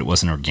guests, but it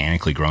wasn't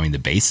organically growing the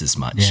base as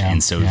much.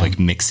 And so like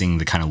mixing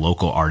the kind of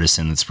local artists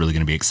in, that's really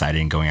going to be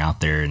exciting, going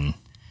out there and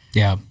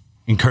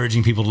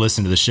encouraging people to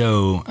listen to the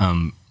show,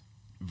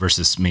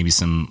 versus maybe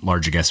some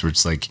larger guests where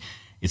it's like,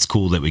 it's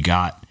cool that we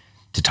got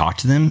to talk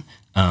to them.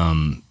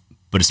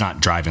 But it's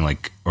not driving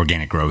like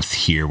organic growth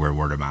here where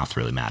word of mouth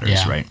really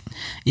matters. Right.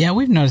 Yeah.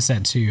 We've noticed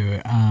that too.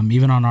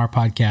 Even on our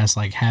podcast,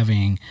 like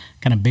having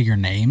kind of bigger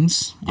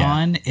names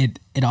on it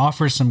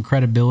offers some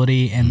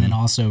credibility. And then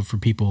also for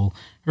people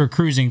who are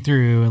cruising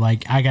through,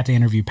 like I got to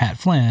interview Pat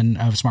Flynn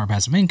of Smart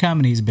Passive Income,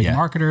 and he's a big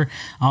marketer,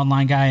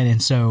 online guy.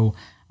 And so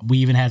we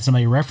even had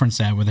somebody reference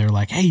that where they're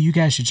like, hey, you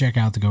guys should check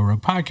out the Go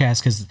Rogue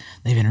podcast, because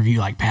they've interviewed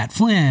like Pat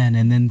Flynn,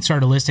 and then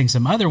started listing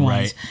some other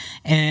ones.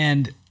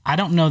 And I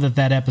don't know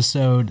that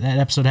episode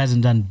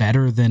hasn't done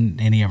better than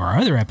any of our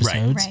other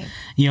episodes.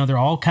 Right. They're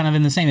all kind of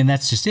in the same, and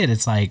that's just it.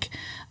 It's like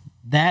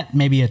that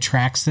maybe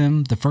attracts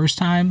them the first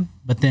time,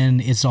 but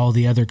then it's all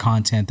the other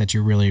content that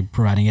you're really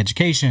providing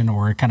education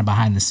or kind of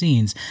behind the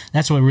scenes.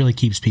 That's what really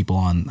keeps people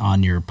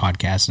on your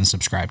podcast and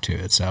subscribe to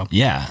it. So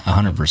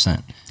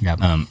 100%.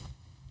 Yeah.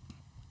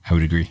 I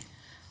would agree.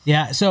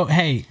 Yeah. So,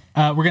 hey,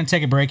 we're going to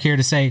take a break here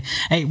to say,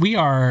 hey, we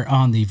are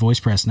on the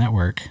Voice Press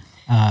Network.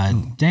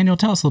 Daniel,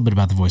 tell us a little bit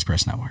about the Voice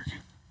Press Network.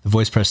 The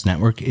Voice Press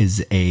Network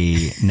is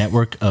a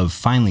network of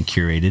finely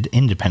curated,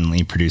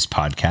 independently produced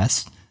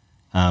podcasts,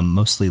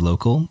 mostly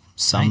local,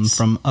 some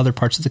from other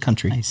parts of the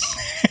country.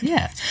 Nice.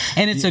 Yeah.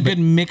 And it's a good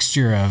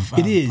mixture of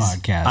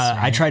podcasts. Right?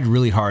 I tried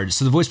really hard.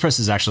 So the Voice Press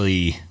is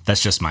actually,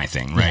 that's just my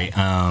thing, right?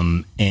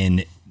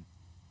 And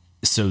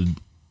so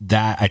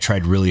that I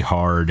tried really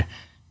hard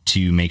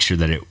to make sure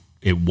that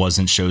it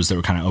wasn't shows that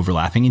were kind of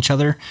overlapping each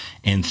other.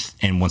 And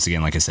once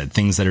again, like I said,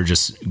 things that are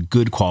just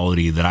good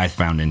quality that I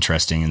found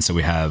interesting. And so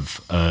we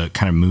have a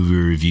kind of movie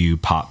review,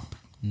 pop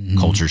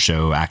culture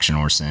show, Action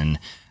Orson.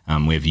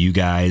 We have You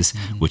Guys,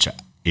 which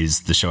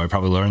is the show I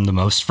probably learned the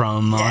most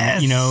from.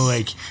 Yes.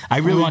 I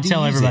really won't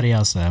tell everybody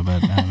else though,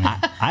 but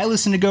I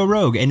listen to Go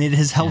Rogue, and it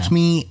has helped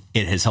me.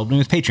 It has helped me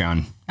with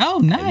Patreon. Oh,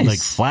 nice. Like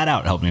flat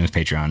out helped me with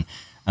Patreon.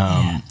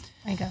 There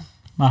you go.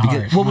 My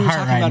heart. Well, we were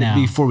talking about it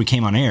before we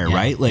came on air,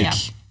 right? Like,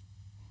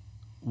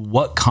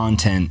 what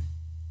content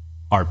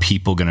are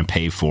people going to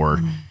pay for?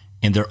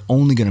 And they're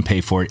only going to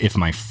pay for it if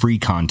my free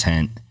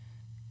content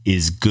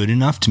is good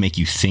enough to make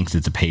you think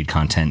that the paid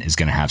content is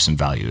going to have some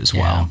value as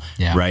well.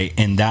 Yeah. Right.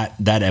 And that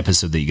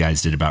episode that you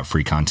guys did about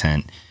free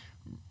content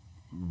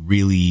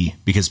really,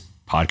 because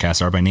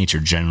podcasts are by nature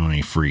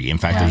generally free. In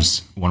fact,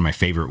 there's one of my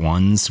favorite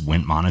ones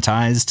went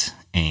monetized,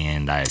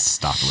 and I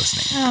stopped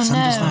listening. Oh, no.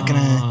 I'm just not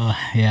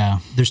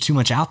gonna. There's too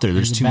much out there.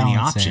 There's too many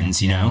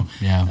options. You know.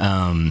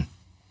 Yeah.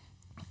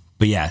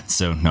 But yeah,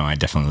 so no, I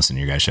definitely listen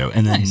to your guys' show,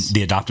 and then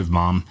The Adoptive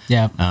Mom.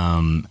 Yeah.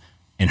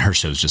 And her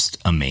show's just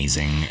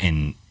amazing.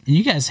 And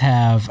you guys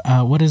have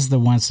what is the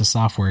one's the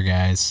software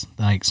guys,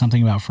 like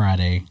something about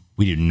Friday?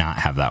 We do not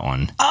have that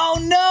one. Oh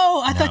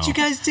no! I thought you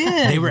guys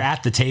did. They were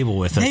at the table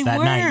with us that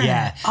night.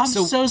 Yeah, I'm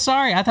so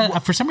sorry. I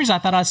thought for some reason I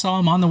thought I saw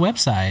them on the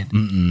website.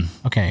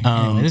 Okay,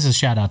 anyway, this is a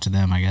shout out to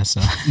them, I guess.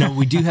 So. No,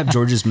 we do have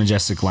George's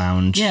Majestic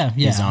Lounge.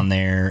 Is on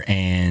there,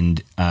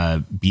 and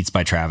Beats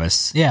by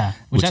Travis. Yeah,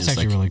 which that's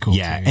actually like, really cool.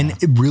 Yeah, too,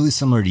 and really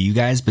similar to you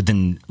guys, but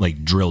then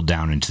like drilled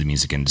down into the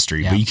music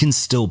industry. But you can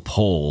still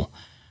pull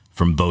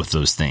from both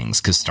those things,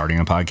 because starting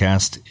a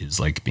podcast is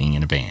like being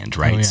in a band,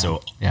 right?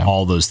 Oh, yeah. So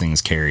all those things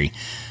carry.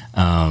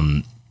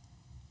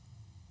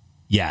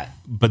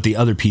 But the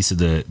other piece of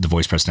the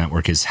Voice Press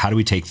Network is, how do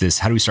we take this?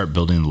 How do we start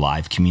building a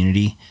live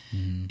community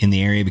in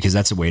the area? Because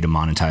that's a way to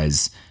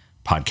monetize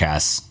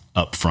podcasts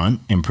up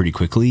front and pretty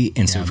quickly.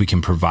 And so if we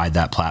can provide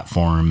that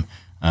platform,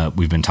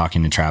 we've been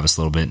talking to Travis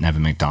a little bit and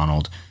Evan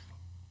McDonald,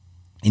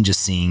 and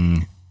just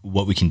seeing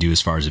what we can do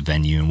as far as a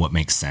venue and what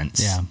makes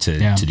sense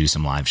to do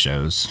some live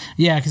shows.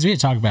 Yeah, because we had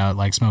talked about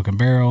like Smoke and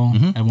Barrel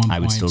at one point.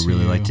 I would still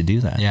really like to do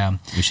that. Yeah,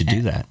 we should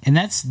do that. And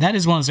that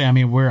is one of the things. I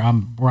mean, we're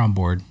on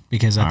board,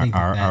 because I think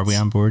are we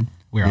on board?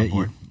 We're on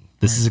board.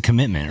 This is a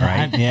commitment,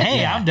 right?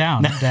 Hey, I'm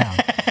down. I'm down.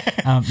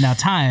 Now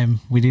time,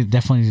 we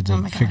definitely need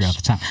to figure out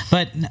the time.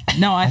 But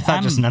no, I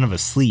thought just none of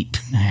us sleep.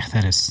 Yeah,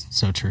 that is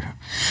so true.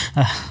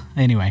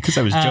 Anyway. Because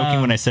I was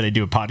joking when I said I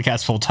do a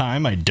podcast full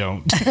time. I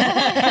don't.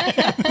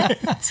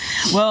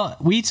 Well,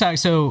 we talked,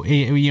 so,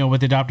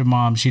 with Adopted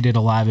Mom, she did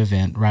a live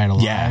event, right? A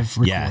live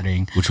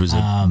recording. Which was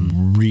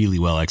really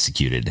well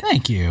executed.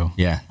 Thank you.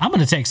 Yeah. I'm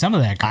going to take some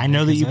of that credit. I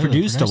know that you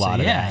produced a lot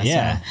of that.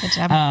 Yeah. So, good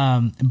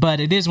job. But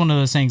it is one of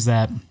those things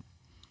that,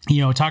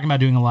 talking about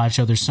doing a live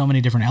show, there's so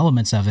many different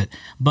elements of it,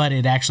 but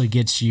it actually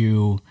gets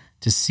you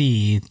to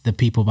see the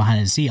people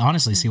behind it,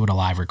 honestly see what a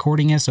live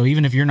recording is. So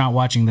even if you're not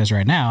watching this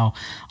right now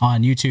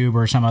on YouTube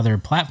or some other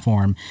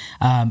platform,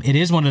 it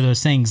is one of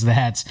those things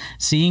that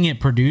seeing it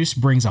produced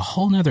brings a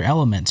whole nother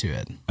element to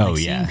it.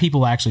 Seeing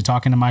people actually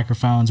talking to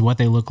microphones, what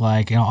they look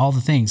like, all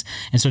the things.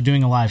 And so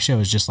doing a live show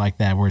is just like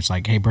that, where it's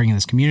like, hey, bringing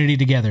this community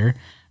together,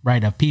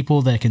 right, of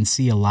people that can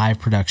see a live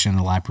production,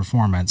 a live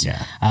performance.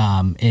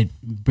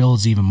 It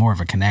builds even more of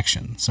a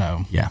connection.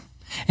 So yeah.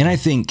 And I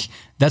think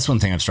that's one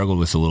thing I've struggled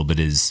with a little bit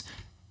is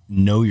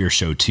know your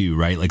show too,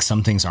 right? Like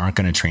some things aren't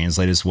going to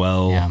translate as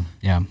well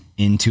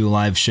into a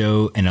live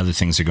show, and other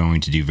things are going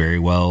to do very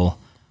well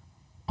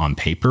on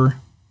paper.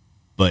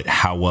 But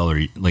how well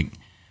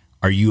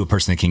are you a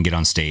person that can get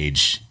on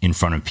stage in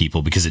front of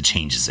people, because it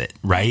changes it,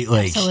 right?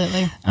 Like,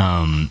 absolutely.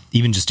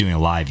 Even just doing a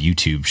live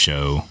YouTube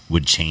show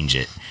would change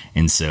it.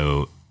 And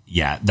so,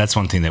 yeah, that's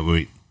one thing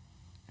that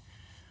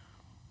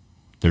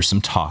there's some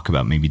talk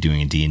about maybe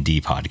doing a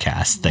D&D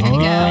podcast that can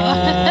be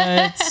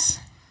pretty cool.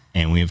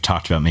 And we have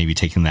talked about maybe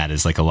taking that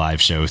as like a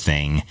live show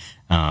thing.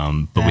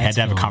 But we had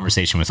to have a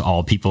conversation with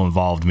all people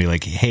involved and be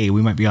like, hey,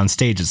 we might be on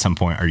stage at some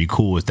point. Are you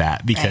cool with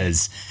that?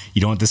 Because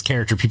you don't want this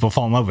character people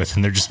fall in love with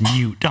and they're just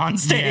mute on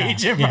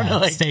stage. In front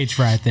of stage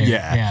right there.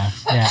 Yeah.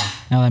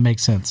 No, that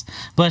makes sense.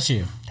 Bless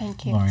you.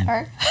 Thank you, Lauren.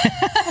 Art.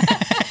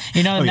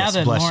 Now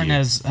that Lauren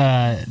has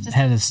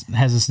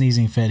a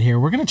sneezing fit here,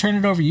 we're going to turn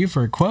it over to you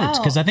for a quote,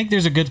 because I think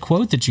there's a good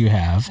quote that you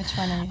have. Which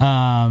one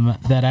are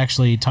you? That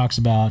actually talks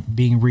about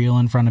being real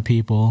in front of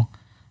people.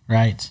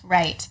 Right.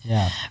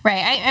 Yeah.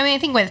 Right. I mean, I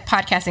think with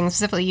podcasting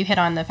specifically, you hit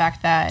on the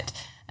fact that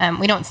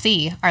we don't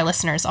see our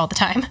listeners all the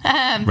time.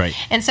 Right.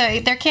 And so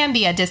there can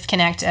be a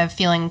disconnect of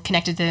feeling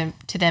connected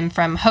to them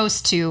from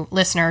host to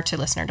listener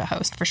to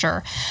host, for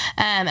sure.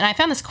 And I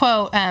found this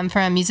quote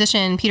from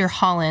musician Peter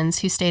Hollins,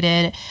 who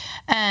stated,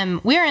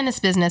 we are in this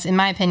business, in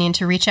my opinion,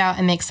 to reach out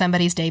and make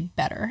somebody's day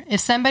better. If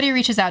somebody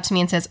reaches out to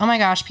me and says, oh my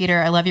gosh,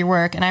 Peter, I love your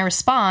work, and I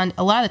respond,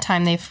 a lot of the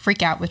time they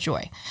freak out with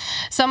joy.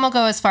 Some will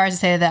go as far as to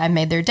say that I've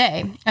made their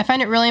day. I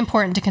find it really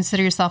important to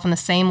consider yourself on the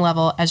same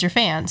level as your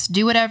fans.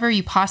 Do whatever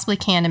you possibly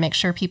can to make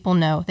sure people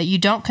know that you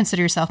don't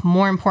consider yourself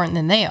more important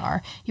than they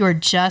are. You are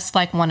just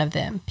like one of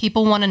them.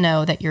 People want to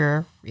know that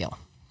you're real.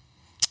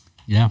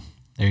 Yeah,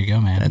 there you go,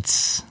 man.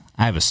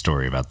 I have a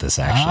story about this,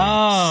 actually.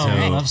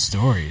 I love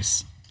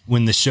stories.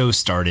 When the show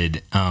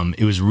started,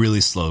 it was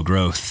really slow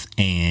growth,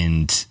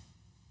 and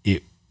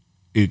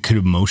it could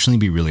emotionally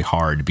be really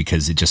hard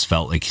because it just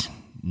felt like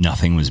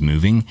nothing was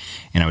moving.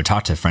 And I would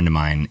talk to a friend of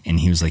mine, and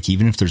he was like,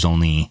 even if there's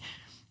only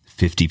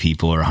 50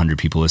 people or 100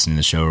 people listening to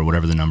the show or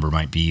whatever the number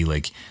might be,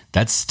 like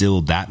that's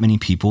still that many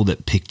people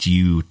that picked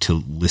you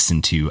to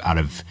listen to out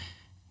of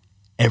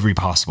every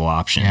possible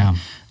option. Yeah.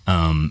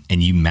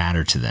 And you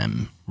matter to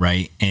them.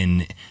 Right.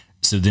 And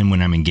so then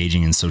when I'm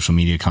engaging in social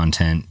media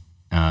content,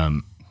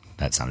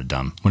 that sounded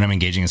dumb. When I'm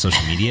engaging in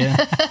social media,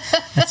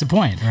 that's the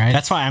point, right?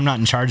 That's why I'm not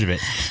in charge of it,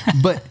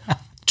 but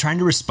trying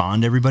to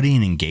respond to everybody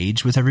and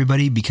engage with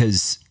everybody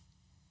because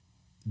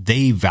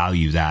they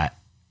value that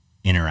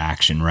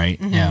interaction. Right.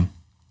 Mm-hmm. Yeah.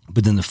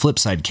 But then the flip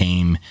side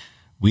came,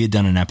 we had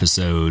done an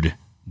episode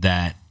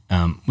that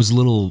was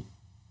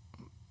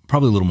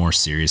probably a little more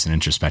serious and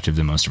introspective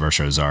than most of our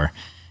shows are.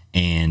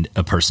 And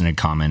a person had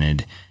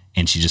commented,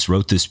 and she just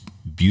wrote this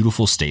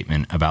beautiful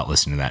statement about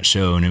listening to that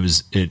show. And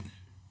it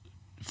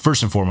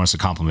first and foremost, a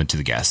compliment to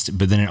the guest,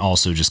 but then it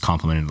also just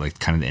complimented like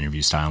kind of the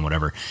interview style and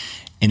whatever.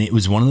 And it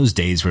was one of those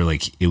days where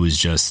like, it was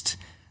just,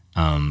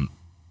 I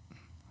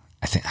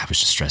think I was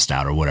just stressed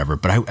out or whatever,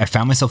 but I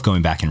found myself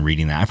going back and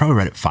reading that. I probably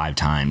read it 5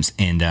 times,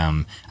 and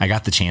I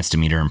got the chance to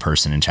meet her in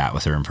person and chat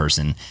with her in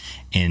person,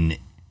 and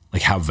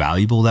like how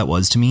valuable that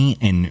was to me.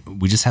 And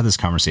we just had this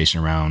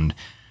conversation around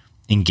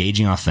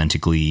engaging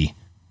authentically.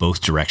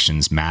 Both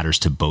directions matters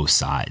to both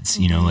sides.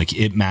 You know, like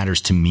it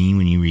matters to me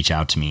when you reach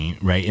out to me,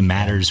 right? It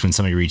matters when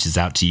somebody reaches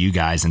out to you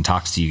guys and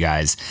talks to you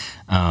guys.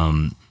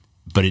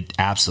 But it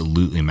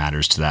absolutely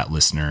matters to that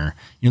listener.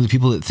 You know, the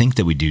people that think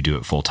that we do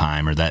it full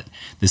time, or that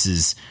this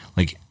is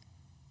like,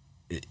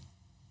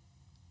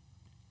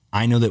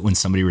 I know that when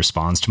somebody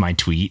responds to my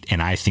tweet and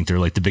I think they're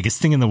like the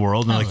biggest thing in the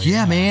world, and they're like,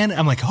 yeah, man.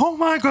 I'm like, oh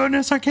my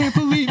goodness, I can't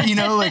believe, you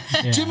know, like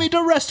Jimmy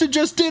DeResta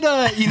just did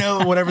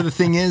whatever the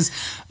thing is.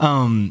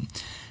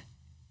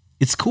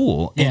 It's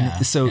cool.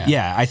 And so,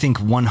 I think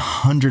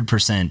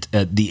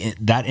 100%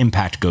 that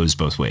impact goes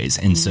both ways.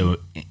 And so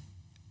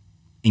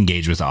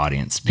engage with the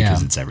audience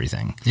because it's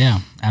everything. Yeah,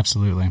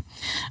 absolutely.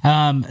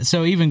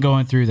 So even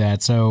going through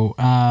that,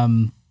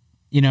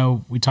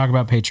 we talk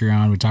about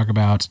Patreon, we talk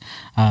about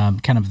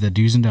kind of the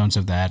do's and don'ts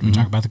of that. We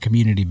talk about the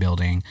community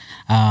building.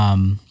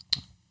 I'm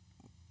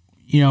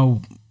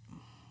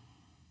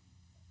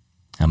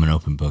an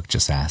open book.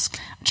 Just ask.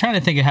 I'm trying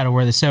to think of how to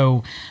word this.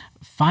 So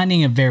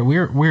finding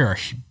we're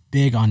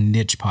big on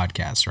niche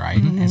podcasts,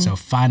 right? And so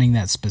finding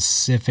that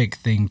specific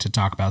thing to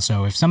talk about.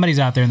 So if somebody's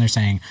out there and they're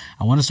saying,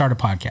 I want to start a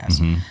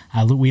podcast,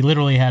 we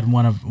literally had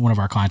one of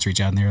our clients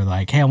reach out and they were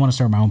like, hey, I want to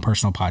start my own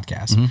personal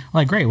podcast. We're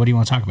like, great. What do you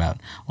want to talk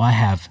about? Well, I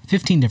have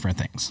 15 different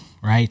things,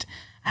 right?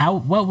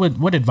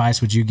 What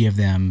advice would you give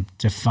them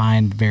to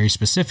find very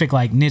specific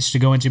like niche to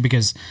go into?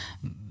 Because,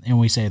 and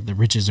we say the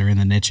riches are in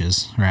the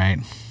niches, right?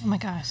 Oh my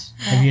gosh.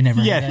 Have you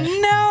never heard that?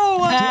 No.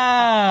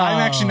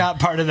 I'm actually not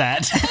part of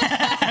that.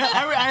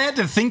 I had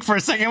to think for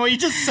a second what you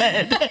just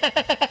said.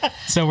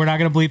 So we're not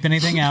going to bleep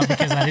anything out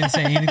because I didn't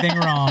say anything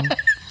wrong.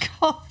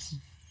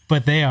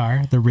 But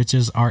the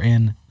riches are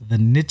in the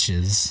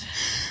niches.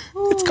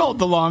 It's called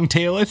the long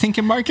tail, I think,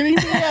 in marketing.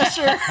 Yeah,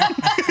 sure.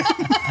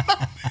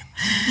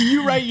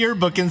 You write your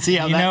book and see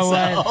how that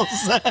sells.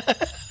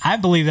 I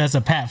believe that's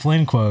a Pat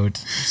Flynn quote.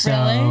 So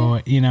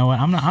Really? you know what?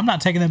 I'm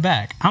not taking it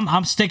back.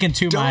 I'm sticking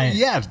to my.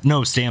 Yeah,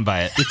 no, stand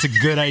by it. It's a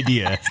good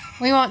idea.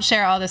 We won't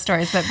share all the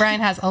stories, but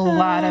Brian has a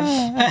lot of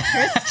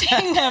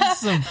interesting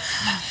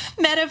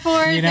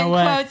metaphors and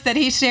quotes that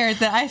he shares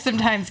that I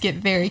sometimes get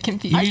very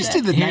confused. I just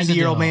did the Here's the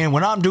 90-year-old deal. man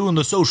when I'm doing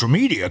the social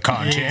media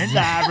content.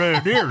 I'm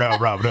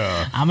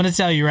going to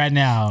tell you right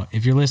now,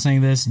 if you're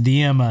listening to this,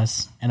 DM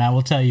us, and I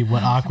will tell you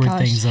what awkward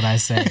gosh. things that I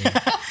say.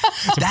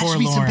 That should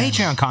be some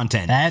Patreon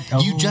content.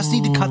 You just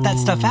need to cut that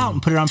stuff out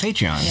and put it on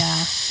Patreon.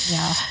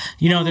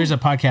 Yeah. There's a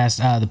podcast,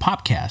 the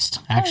Popcast.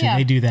 Actually, yeah.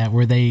 they do that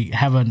where they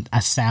have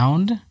a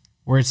sound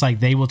where it's like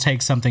they will take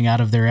something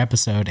out of their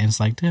episode and it's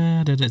like,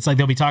 da, da, da. It's like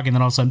they'll be talking and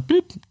then all of a sudden,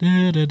 boop,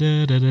 da, da,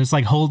 da, da, da. It's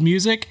like hold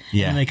music.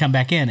 Yeah. And they come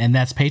back in, and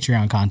that's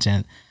Patreon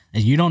content.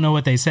 And you don't know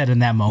what they said in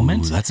that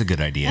moment. Ooh, that's a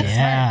good idea.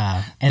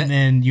 Yeah. And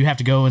then you have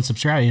to go and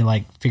subscribe and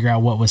like figure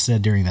out what was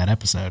said during that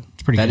episode.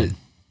 It's pretty good.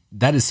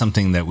 That is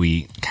something that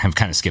we have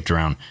kind of skipped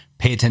around.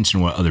 Pay attention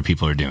to what other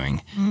people are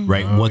doing,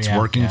 right? What's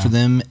working for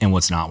them and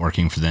what's not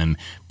working for them.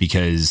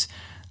 Because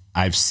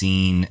I've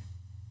seen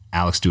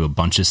Alex do a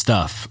bunch of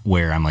stuff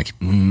where I'm like,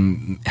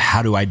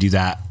 how do I do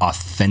that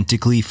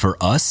authentically for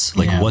us?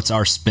 Like, what's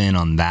our spin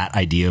on that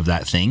idea of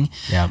that thing?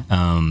 Yeah.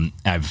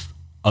 I've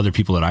other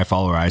people that I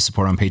follow or I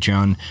support on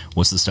Patreon.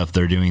 What's the stuff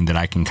they're doing that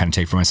I can kind of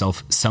take for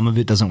myself? Some of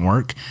it doesn't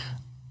work.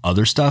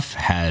 Other stuff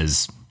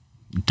has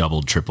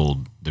doubled,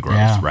 tripled the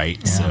growth, right?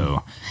 Yeah.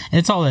 So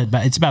it's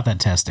about that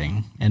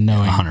testing and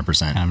knowing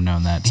 100%. kind of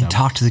knowing that. And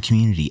talk to the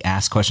community,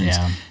 ask questions.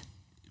 Yeah.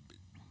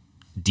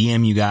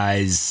 DM you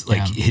guys,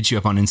 hit you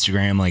up on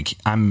Instagram. Like,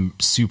 I'm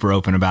super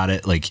open about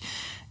it. Like,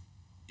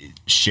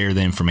 share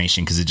the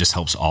information because it just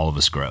helps all of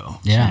us grow.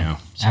 Yeah, you know?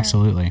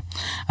 absolutely.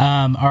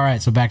 All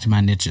right, so back to my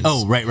niches.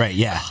 Oh, right,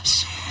 yeah.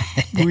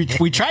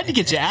 we tried to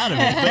get you out of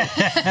it,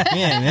 but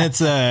man,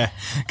 it's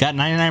got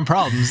 99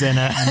 problems and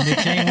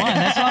niche ain't one.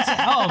 That's what I'm saying.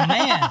 Oh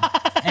man,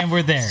 and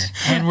we're there,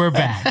 and we're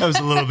back. That was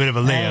a little bit of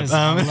a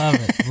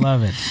layup.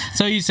 Love it.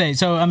 So you say,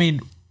 I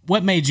mean,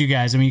 what made you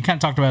guys? I mean, you kind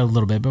of talked about it a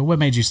little bit, but what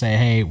made you say,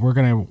 hey, we're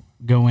gonna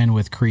go in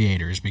with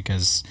creators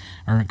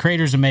or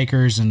creators and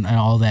makers and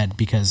all that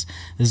because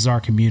this is our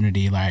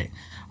community. Like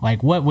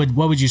what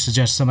would you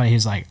suggest somebody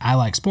who's like, I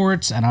like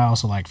sports and I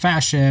also like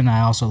fashion.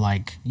 I also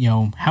like,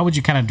 how would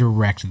you kind of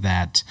direct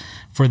that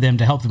for them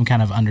to help them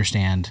kind of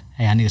understand,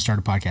 hey, I need to start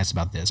a podcast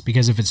about this?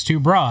 Because if it's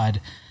too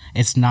broad,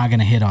 it's not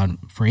going to hit on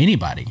for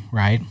anybody,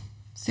 right?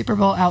 Super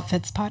Bowl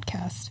Outfits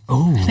podcast.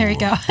 Oh, there you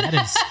go. That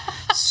is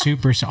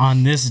super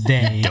on this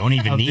day. Don't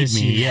even need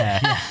me.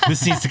 Yeah.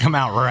 This needs to come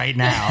out right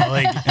now.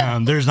 Like,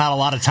 there's not a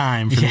lot of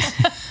time for this.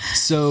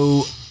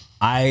 So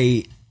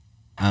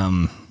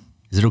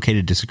is it okay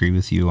to disagree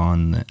with you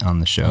on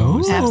the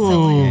show?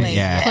 Absolutely.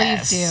 Yeah.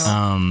 Please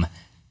do.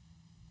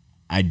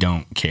 I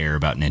don't care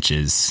about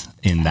niches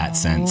in that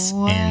sense.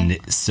 And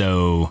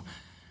so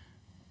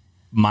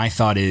my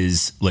thought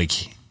is like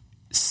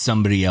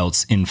somebody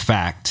else, in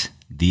fact,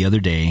 the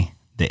other day,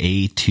 the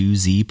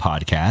A2Z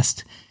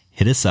podcast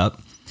hit us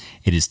up.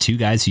 It is two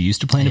guys who used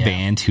to play in a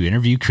band who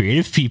interview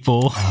creative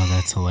people. Oh,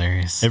 that's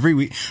hilarious. Every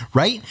week,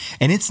 right?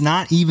 And it's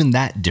not even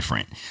that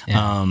different.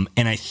 Yeah.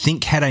 And I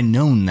think had I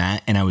known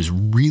that, and I was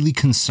really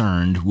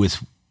concerned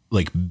with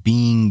like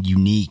being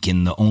unique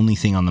and the only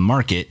thing on the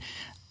market,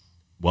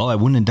 well, I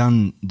wouldn't have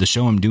done the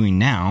show I'm doing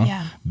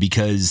now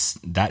because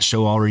that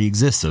show already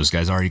exists. Those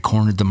guys already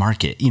cornered the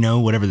market,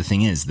 whatever the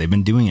thing is. They've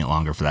been doing it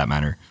longer for that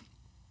matter.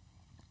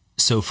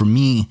 So for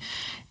me,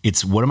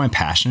 it's what am I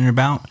passionate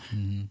about?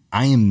 Mm-hmm.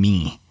 I am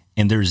me.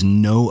 And there's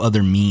no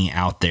other me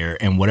out there.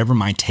 And whatever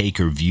my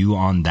take or view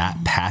on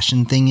that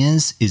passion thing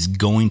is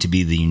going to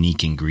be the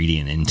unique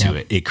ingredient into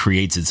it. It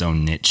creates its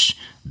own niche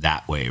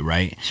that way,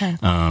 right? Sure.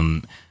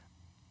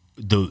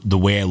 The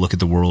way I look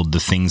at the world, the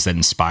things that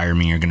inspire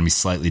me are going to be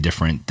slightly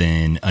different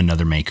than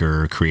another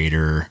maker or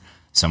creator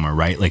somewhere,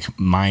 right? Like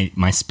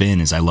my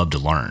spin is I love to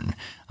learn.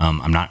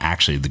 I'm not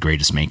actually the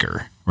greatest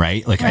maker,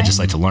 right? Like I just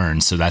like to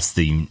learn. So that's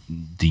the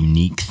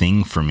unique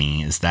thing for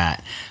me is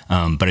that,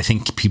 but I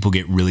think people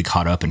get really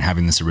caught up in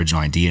having this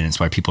original idea, and it's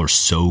why people are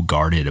so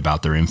guarded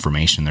about their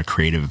information, their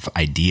creative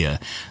idea.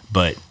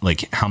 But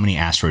like how many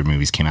asteroid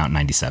movies came out in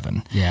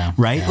 97? Yeah.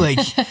 Right. Yeah. Like,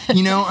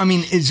 you know, I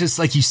mean, it's just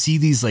like you see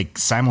these like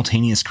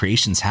simultaneous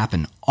creations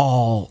happen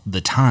all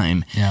the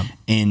time. Yeah.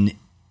 And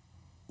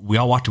we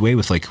all walked away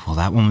with like, well,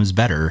 that one was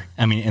better.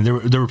 I mean, and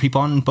there were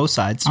people on both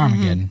sides.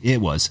 Armageddon.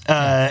 It was.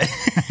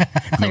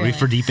 Maybe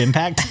for Deep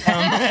Impact.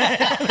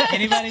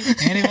 Anybody?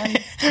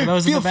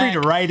 Those Feel free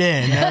to write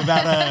in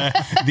about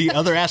the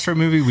other asteroid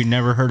movie we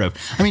never heard of.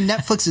 I mean,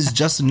 Netflix is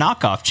just a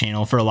knockoff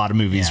channel for a lot of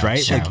movies, Yeah,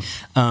 right? sure. Like,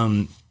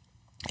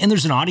 and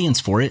there's an audience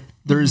for it.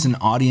 There is an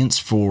audience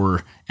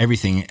for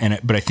everything.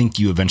 But I think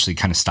you eventually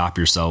kind of stop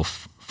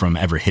yourself from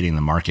ever hitting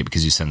the market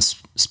because you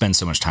spend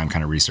so much time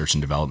kind of research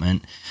and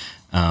development.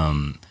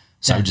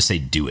 So I would just say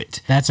do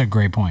it. That's a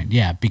great point.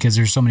 Yeah, because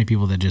there's so many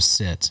people that just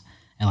sit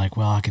and like,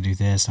 well, I could do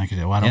this. I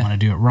don't want to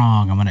do it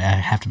wrong. I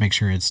have to make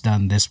sure it's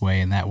done this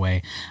way and that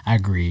way. I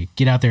agree.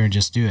 Get out there and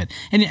just do it.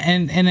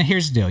 And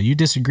here's the deal. You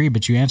disagree,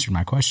 but you answered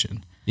my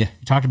question. Yeah.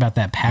 You talked about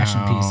that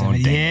passion piece of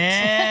it.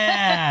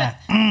 dang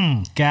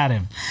Yeah. Got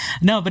him.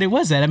 No, but it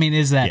was that. I mean,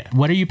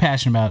 what are you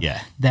passionate about?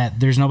 Yeah. That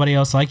there's nobody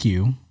else like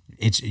you.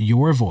 It's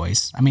your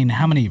voice. I mean,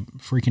 how many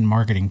freaking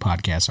marketing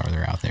podcasts are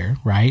there out there,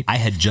 right? I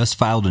had just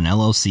filed an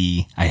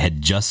LLC. I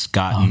had just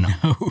gotten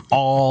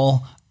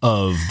all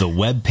of the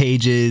web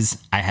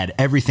pages. I had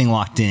everything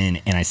locked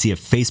in, and I see a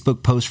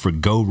Facebook post for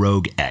Go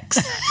Rogue X.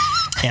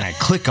 And I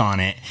click on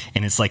it,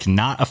 and it's like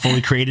not a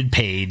fully created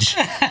page,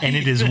 and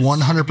it is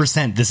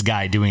 100% this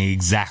guy doing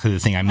exactly the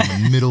thing I'm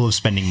in the middle of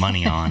spending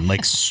money on,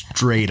 like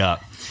straight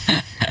up.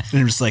 And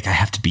I'm just like, I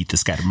have to beat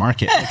this guy to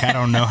market. Like, I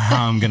don't know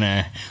how I'm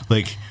gonna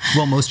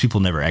most people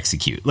never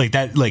execute like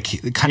that. Like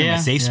kind of my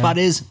safe spot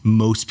is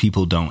most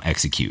people don't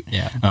execute.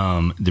 Yeah.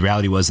 The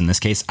reality was in this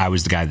case, I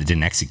was the guy that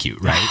didn't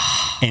execute.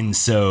 Right. And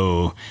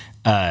so,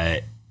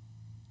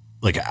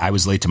 I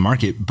was late to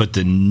market, but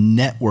the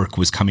network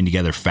was coming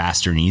together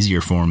faster and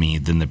easier for me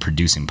than the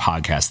producing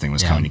podcast thing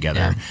was coming together.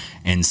 Yeah.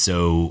 And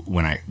so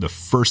the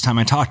first time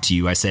I talked to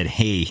you, I said,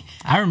 hey,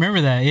 I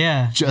remember that.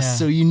 Yeah.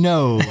 so you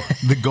know,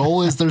 the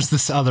goal is there's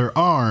this other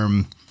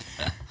arm,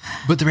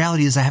 but the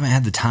reality is I haven't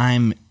had the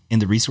time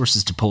and the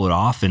resources to pull it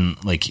off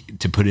and like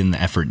to put in the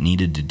effort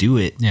needed to do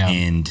it. Yeah.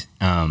 And,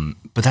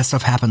 but that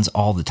stuff happens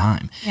all the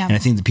time. Yeah. And I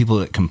think the people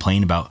that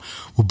complain about,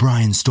 well,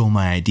 Brian stole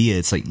my idea.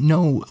 It's like,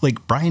 no,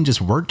 like Brian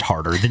just worked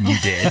harder than you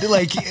did.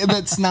 Like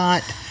that's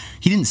not,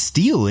 he didn't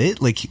steal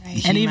it. Like,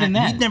 And even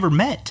that, we'd never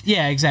met.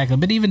 Yeah, exactly.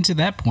 But even to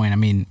that point, I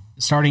mean,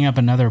 starting up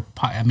another,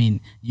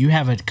 you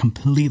have a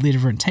completely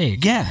different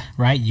take. Yeah.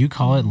 Right. You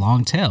call it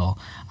long tail.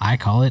 I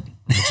call it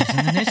niches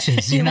and the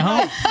niches, you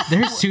know,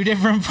 there's two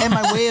different. And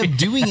my way of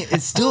doing it,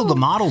 it's still, the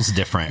model's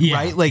different. Yeah,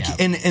 right. Like,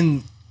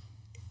 and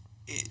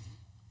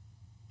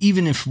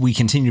even if we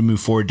continue to move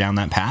forward down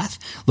that path,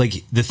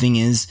 like the thing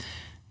is,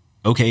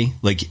 okay,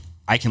 like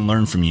I can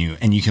learn from you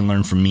and you can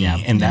learn from me.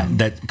 And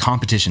that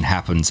competition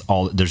happens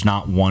there's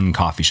not one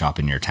coffee shop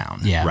in your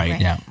town. Yeah. Right.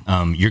 Yeah.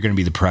 You're going to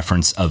be the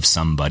preference of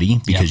somebody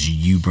because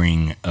you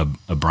bring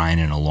a Brian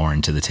and a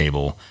Lauren to the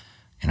table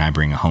and I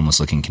bring a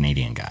homeless looking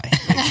Canadian guy.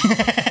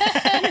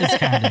 It's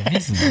kind of,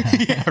 isn't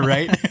it? Yeah,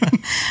 right.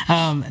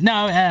 No,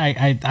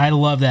 I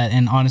love that.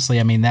 And honestly,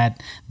 I mean,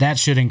 that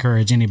should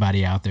encourage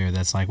anybody out there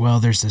that's like, well,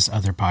 there's this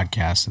other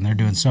podcast and they're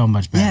doing so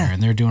much better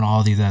and they're doing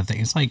all these other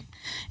things. It's like,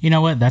 you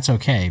know what? That's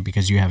okay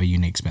because you have a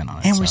unique spin on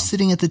it. And we're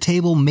sitting at the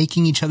table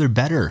making each other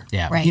better.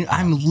 Yeah. Right. You know,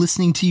 I'm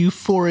listening to you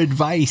for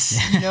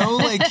advice. You know,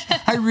 like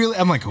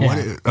I'm like,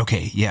 what?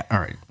 Okay. Yeah. All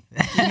right.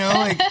 You know,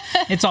 like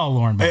it's all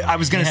Lauren. I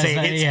was going to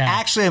say,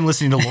 actually, I'm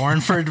listening to Lauren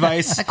for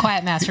advice. A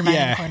quiet mastermind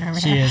in the corner over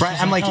She here. is. Right.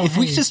 I'm like, if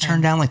we just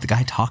turn down like the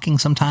guy talking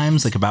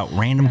sometimes, like about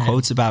random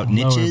quotes about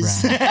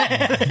niches.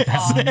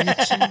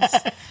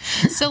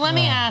 So let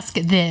me ask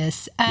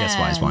this. Yes,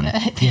 wise one.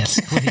 Yes,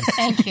 please.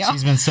 Thank you.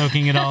 She's been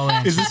soaking it all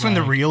in. Is this when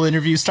the real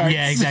interview starts?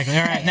 Yeah, exactly.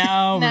 All right,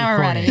 now Now we're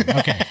recording. ready.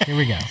 Okay, here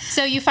we go.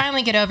 So you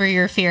finally get over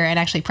your fear and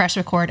actually press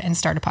record and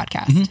start a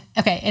podcast.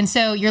 Okay. And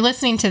so you're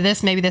listening to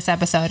maybe this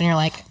episode and you're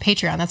like,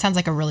 Patreon, that sounds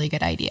like a really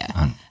good idea.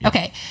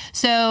 Okay.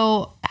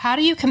 So how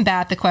do you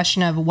combat the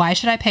question of why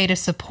should I pay to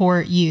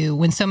support you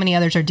when so many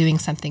others are doing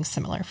something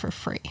similar for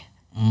free?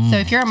 So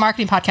if you're a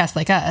marketing podcast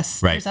like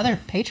us, there's other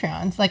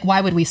Patreons. Like, why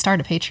would we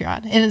start a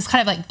Patreon? And it's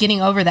kind of like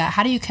getting over that.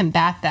 How do you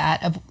combat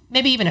that of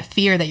maybe even a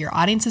fear that your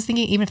audience is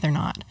thinking, even if they're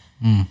not?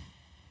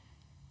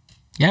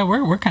 Yeah,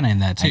 we're kind of in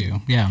that too.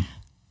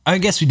 I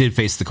guess we did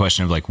face the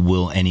question of like,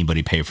 will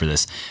anybody pay for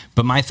this?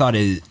 But my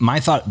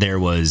thought there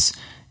was,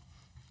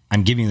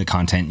 I'm giving you the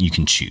content, you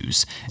can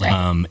choose.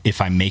 Right.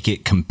 If I make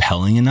it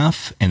compelling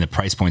enough and the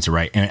price points are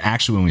right. And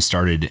actually when we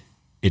started,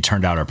 it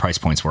turned out our price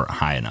points weren't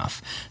high enough.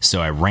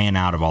 So I ran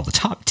out of all the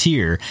top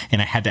tier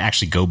and I had to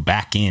actually go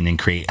back in and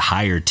create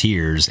higher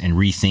tiers and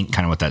rethink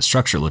kind of what that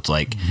structure looked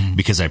like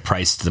because I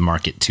priced the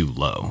market too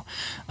low.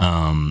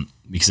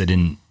 Because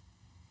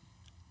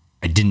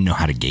I didn't know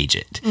how to gauge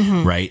it.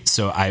 Right.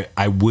 So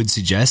I would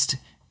suggest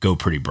go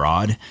pretty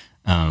broad,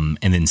 and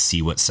then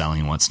see what's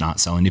selling and what's not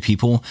selling to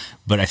people.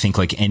 But I think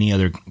like any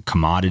other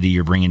commodity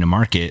you're bringing to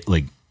market,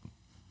 like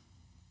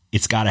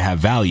it's got to have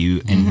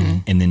value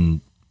and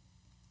then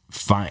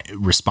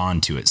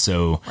respond to it.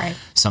 So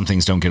some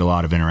things don't get a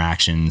lot of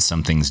interaction.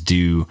 Some things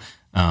do.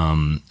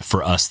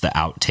 For us, the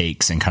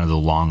outtakes and kind of the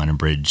long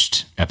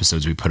unabridged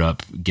episodes we put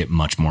up get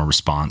much more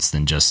response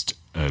than just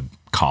a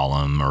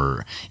column,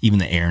 or even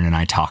the Aaron and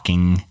I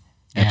talking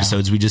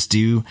episodes we just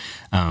do.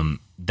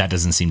 That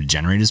doesn't seem to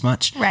generate as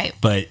much. Right.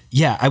 But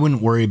yeah, I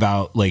wouldn't worry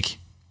about like,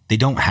 they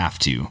don't have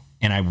to.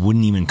 And I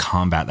wouldn't even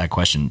combat that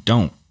question.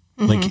 Don't.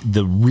 Like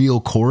the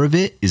real core of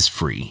it is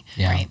free.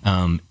 Yeah.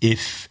 Right.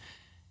 If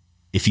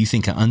you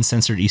think an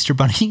uncensored Easter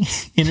Bunny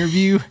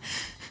interview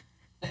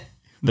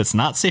that's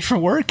not safe for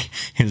work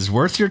is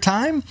worth your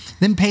time,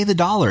 then pay the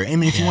 $1. I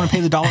mean, if you want to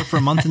pay the $1 for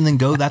a month and then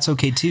go, that's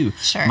okay too.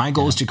 Sure. My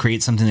goal is to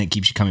create something that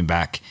keeps you coming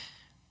back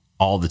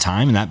all the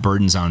time, and that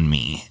burden's on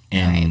me.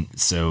 And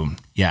so,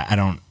 yeah, I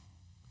don't,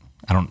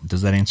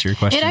 does that answer your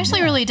question? It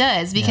actually really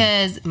does,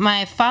 because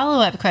my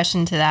follow-up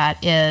question to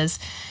that is,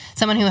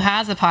 someone who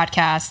has a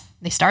podcast,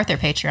 they start their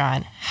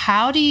Patreon.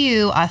 How do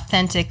you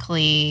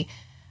authentically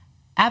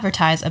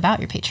advertise about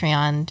your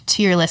Patreon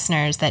to your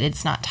listeners that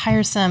it's not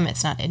tiresome,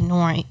 it's not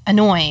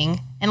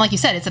annoying, and like you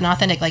said, it's an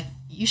authentic, like,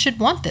 you should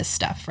want this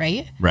stuff,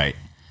 right? Right.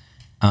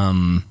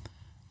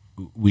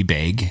 We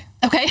beg.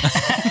 Okay.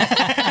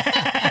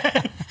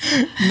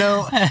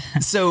 No.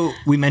 So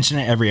we mention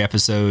it every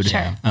episode.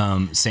 Sure.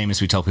 Same as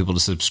we tell people to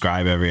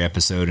subscribe every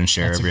episode and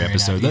share every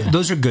episode. idea.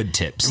 Those are good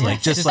tips.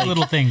 Like just like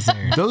little things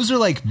there. those are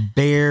like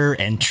bare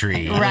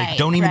entry. Right, Like,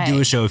 don't even do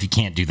right. a show if you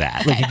can't do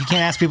that. Like if you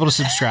can't ask people to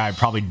subscribe,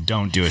 probably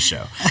don't do a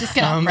show. Just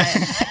get over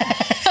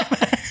it.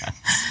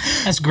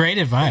 That's great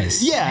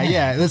advice.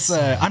 Yeah. That's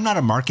I'm not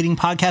a marketing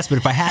podcast, but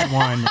if I had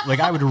one, like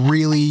I would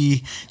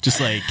really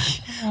just like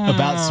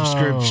about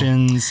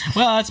subscriptions.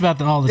 Well, that's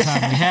about all the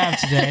time we have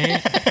today.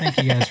 Thank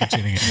you guys for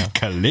tuning in.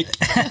 Click.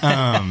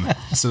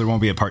 So there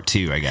won't be a part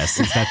 2, I guess.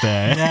 Is that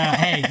the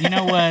Hey, you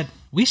know what?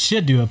 We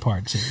should do a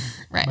part 2.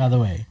 Right. By the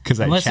way,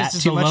 'Cause I unless chat this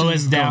is too the much and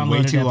lowest it's going way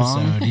downloaded too long.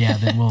 episode, yeah,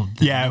 then we'll.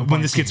 Yeah,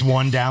 when this gets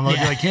one download,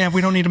 you're like, yeah, we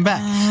don't need him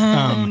back.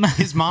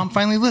 His mom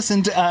finally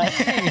listened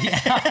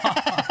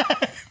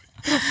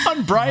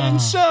on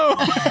Brian's show.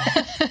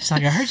 It's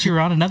like, I heard you were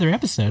on another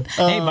episode.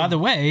 Hey, by the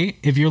way,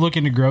 if you're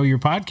looking to grow your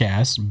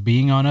podcast,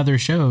 being on other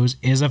shows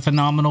is a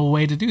phenomenal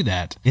way to do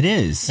that. It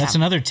is. That's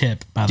another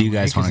tip, by the Do way. you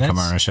guys want to come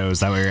on our show? Is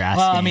that what you're asking?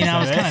 Well, I mean, I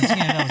was kind of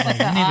teeing it. I was like,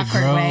 we need to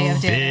Awkward grow. way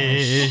of doing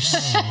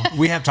it.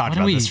 We have talked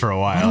about this for a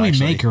while. What do we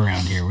actually. make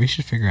around here? We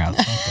should figure out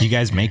something. You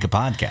guys make a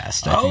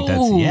podcast. I think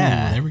Oh,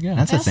 that's there we go.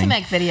 That's I a also thing.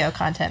 make video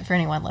content for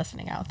anyone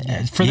listening out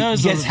there. For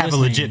those you guys have a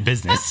listening, legit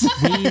business.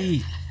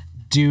 we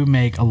do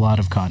make a lot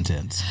of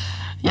content.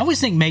 I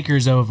always think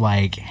makers of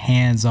like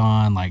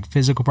hands-on, like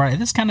physical product.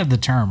 That's kind of the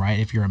term, right?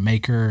 If you're a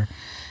maker,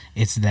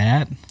 it's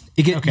that.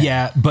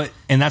 Yeah,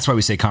 and that's why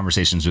we say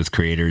conversations with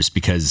creators,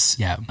 because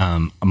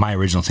my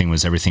original thing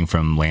was everything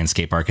from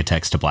landscape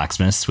architects to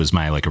blacksmiths was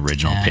my like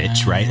original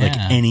pitch, right? yeah. Like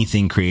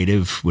anything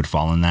creative would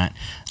fall in that.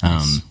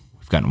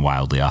 We've gotten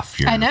wildly off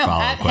your I know.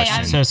 follow-up question.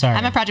 I'm so sorry.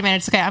 I'm a project manager.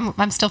 It's okay.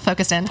 I'm still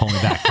focused in. Pull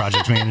me back,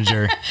 project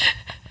manager.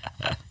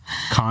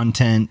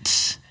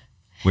 Content.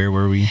 Where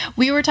were we?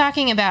 We were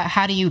talking about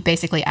how do you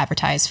basically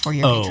advertise for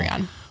your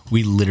Patreon.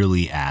 We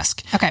literally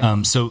ask. Okay.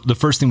 So the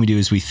first thing we do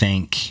is we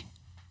thank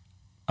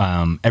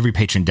every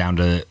patron down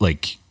to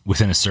like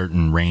within a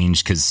certain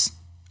range, because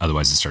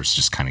otherwise it starts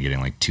just kind of getting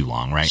like too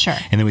long, right? Sure.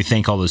 And then we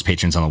thank all those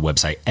patrons on the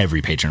website,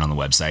 every patron on the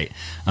website.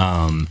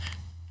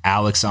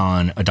 Alex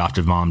on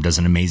Adoptive Mom does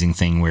an amazing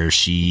thing where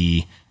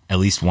she, at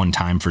least one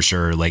time for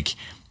sure, like,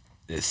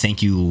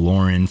 thank you,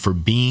 Lauren, for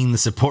being the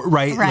support,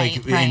 right?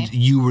 Right. And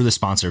you were the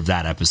sponsor of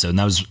that episode. And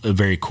that was a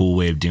very cool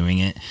way of doing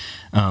it.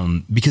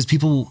 Because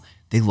people,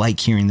 they like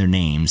hearing their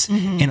names.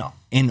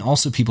 And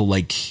also people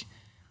like,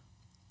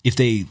 if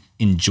they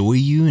enjoy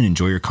you and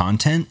enjoy your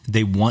content,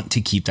 they want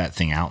to keep that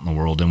thing out in the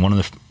world. And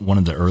one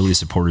of the earliest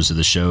supporters of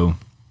the show,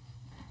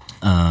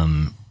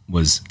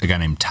 was a guy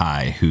named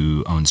Ty,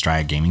 who owns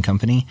Dryad Gaming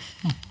Company.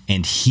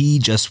 And he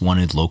just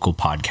wanted local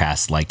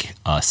podcasts like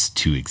us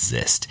to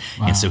exist.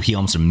 Wow. And so he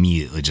almost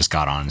immediately just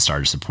got on and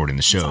started supporting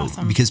the show. That's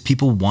awesome. Because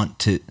people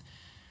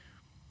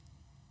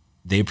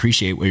they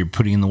appreciate what you're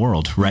putting in the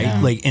world. Right.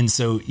 Yeah. Like, and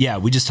so, yeah,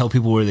 we just tell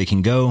people where they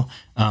can go.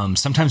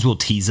 Sometimes we'll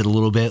tease it a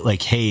little bit.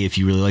 Like, hey, if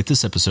you really like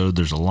this episode,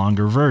 there's a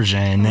longer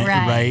version.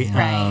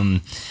 Right.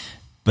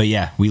 But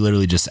yeah, we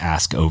literally just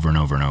ask over and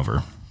over and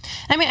over.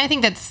 I mean, I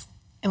think that's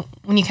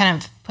when you kind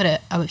of put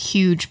a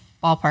huge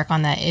ballpark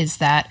on that, is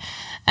that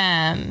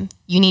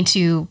you need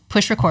to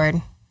push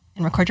record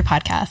and record your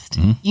podcast.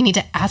 Mm-hmm. You need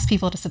to ask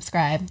people to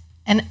subscribe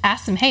and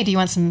ask them, hey, do you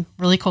want some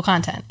really cool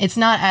content? It's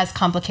not as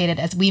complicated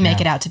as we make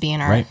it out to be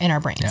in our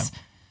brains. Yeah.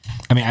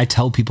 I mean, I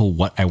tell people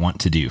what I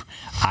want to do.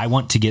 I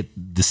want to get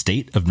the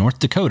state of North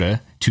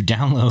Dakota to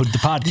download the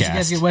podcast. Did you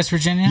guys get West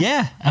Virginia?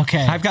 Yeah.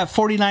 Okay. I've got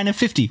 49 of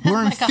 50.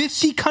 We're in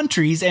 50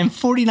 countries and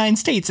 49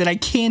 states, and I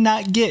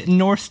cannot get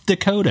North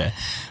Dakota.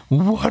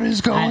 What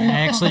is going on?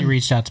 I actually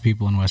reached out to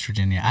people in West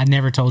Virginia. I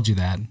never told you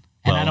that.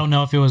 And I don't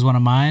know if it was one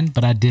of mine,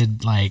 but I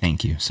did like...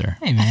 Thank you, sir.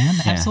 Hey, man.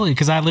 Absolutely.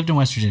 Because I lived in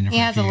West Virginia for He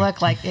has a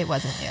look like it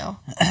wasn't you. No.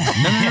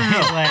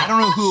 I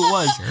don't know who it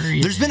was.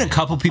 There's been a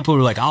couple people who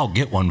are like, I'll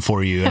get one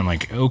for you. And I'm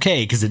like,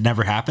 okay, because it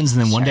never happens.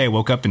 And then one day I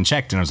woke up and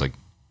checked, and I was like,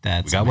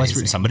 That's we got West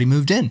Virginia. Somebody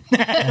moved in.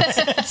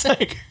 It's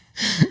like...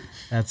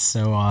 That's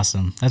so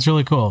awesome. That's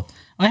really cool.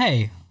 Well,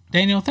 hey...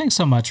 Daniel, thanks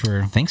so much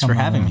for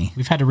having me.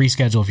 We've had to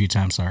reschedule a few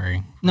times.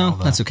 Sorry. No,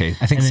 that's okay.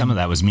 I think some of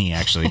that was me,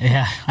 actually.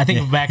 Yeah, I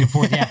think back and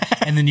forth. Yeah,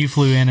 and then you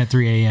flew in at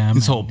 3 a.m.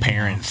 This whole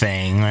parent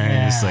thing.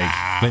 It's like,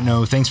 but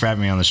no, thanks for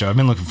having me on the show. I've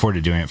been looking forward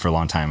to doing it for a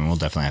long time, and we'll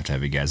definitely have to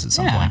have you guys at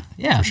some point.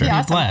 Yeah, for sure.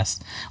 Be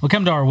blessed. We'll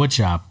come to our wood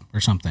shop or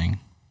something.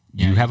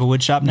 You have a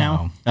wood shop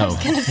now? I was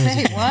going to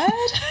say, what?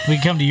 We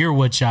can come to your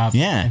wood shop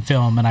and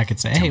film, and I could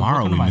say, hey,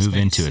 tomorrow we move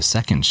into a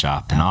second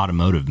shop, an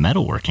automotive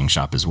metalworking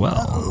shop as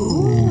well.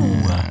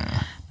 Ooh.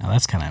 Now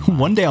that's kind of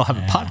one day I'll have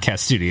a podcast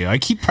studio. I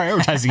keep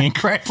prioritizing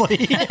incorrectly.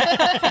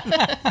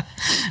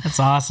 That's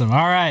awesome.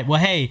 All right.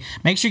 Well, hey,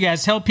 make sure you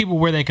guys tell people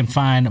where they can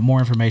find more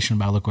information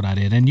about Look What I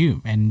Did and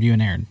you and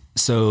Aaron.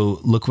 So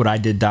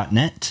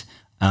lookwhatidid.net.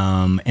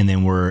 And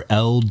then we're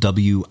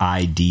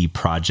LWID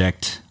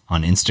Project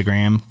on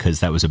Instagram,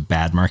 because that was a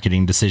bad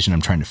marketing decision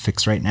I'm trying to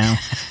fix right now.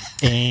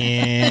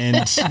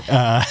 And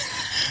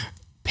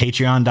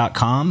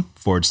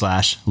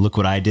patreon.com/Look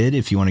What I Did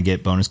if you want to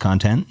get bonus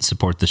content,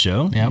 support the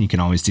show. You can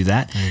always do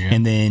that.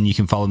 And then you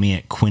can follow me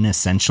at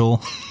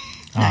Quintessential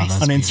on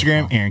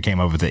Instagram. Beautiful. Aaron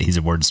came up with it. He's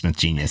a wordsmith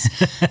genius.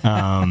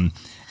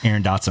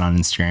 Aaron Dotson on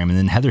Instagram, and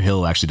then Heather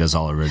Hill actually does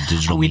all of our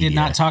digital We media. did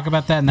not talk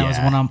about that, and that was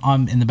one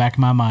I'm in the back of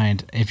my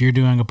mind. If you're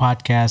doing a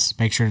podcast,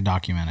 make sure to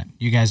document it.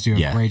 You guys do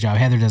a great job.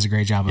 Heather does a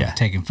great job of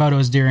taking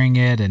photos during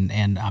it,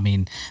 and I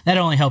mean, that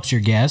only helps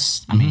your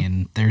guests. I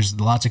mean,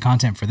 there's lots of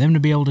content for them to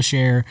be able to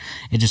share.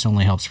 It just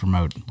only helps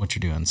promote what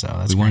you're doing. So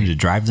that's wanted to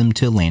drive them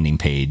to a landing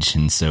page,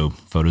 and so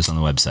photos on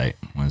the website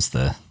was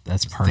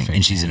that's perfect. Thing.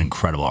 And she's an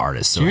incredible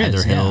artist. So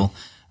Heather Hill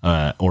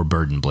or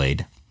Bird and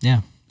Blade. Yeah.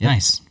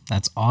 Nice.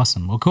 That's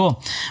awesome. Well,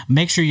 cool.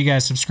 Make sure you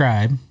guys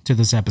subscribe to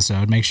this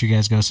episode. Make sure you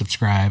guys go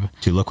subscribe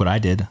to Look What I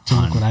Did.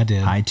 Look What I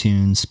Did.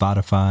 iTunes,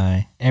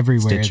 Spotify,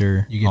 everywhere.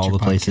 Stitcher, you get all your the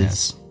podcasts.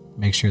 places.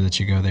 Make sure that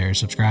you go there,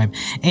 subscribe,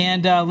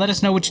 and let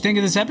us know what you think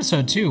of this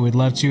episode too. We'd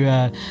love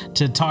to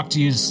talk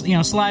to you.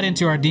 Slide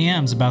into our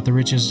DMs about the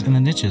riches and the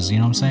niches. You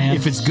know what I'm saying?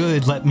 If it's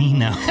good, let me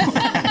know.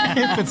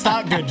 If it's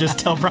not good, just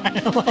tell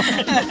Brian.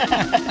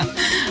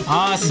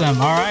 Awesome.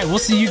 All right, we'll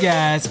see you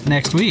guys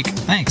next week.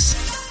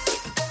 Thanks.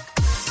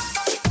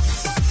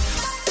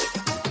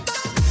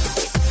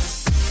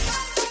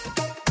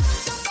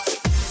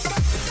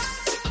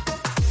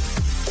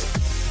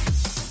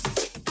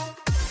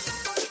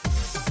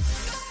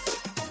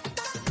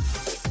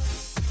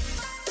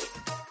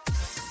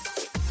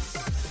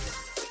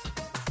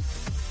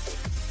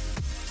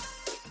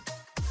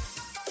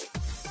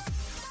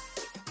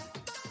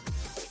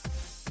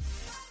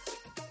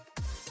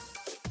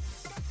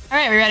 All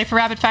right, we ready for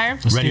rapid fire?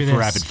 Ready for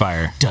rapid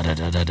fire. All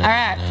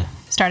right,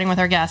 starting with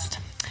our guest.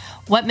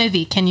 What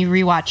movie can you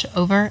rewatch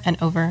over and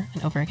over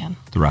and over again?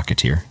 The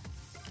Rocketeer.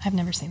 I've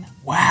never seen that.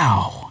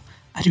 Wow.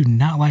 I do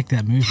not like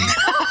that movie.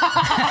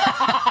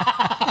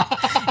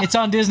 It's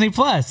on Disney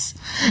Plus.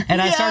 And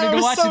I started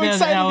to watch it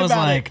and I was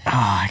like,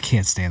 I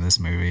can't stand this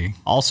movie.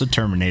 Also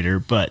Terminator,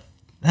 but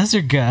those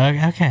are good.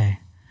 Okay.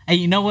 Hey,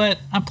 you know what?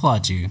 I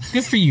applaud you.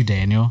 Good for you,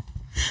 Daniel.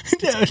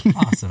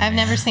 Awesome. I've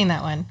never seen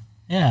that one.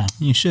 Yeah.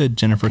 You should.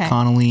 Jennifer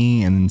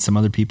Connelly and some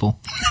other people.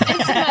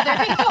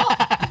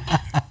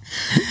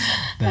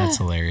 That's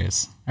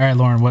hilarious. All right,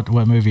 Lauren,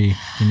 what movie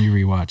can you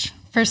rewatch?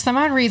 For some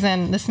odd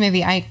reason, this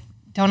movie, I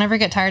don't ever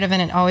get tired of it,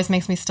 and it always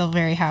makes me still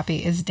very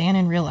happy, is Dan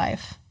in Real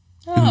Life.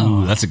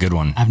 Ooh, that's a good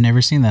one. I've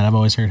never seen that. I've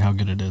always heard how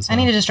good it is. I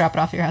need to just drop it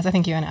off at your house. I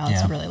think you and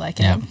Alex would really like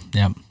it.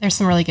 Yep. There's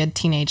some really good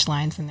teenage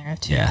lines in there,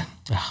 too. Yeah.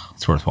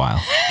 It's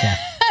worthwhile. Okay.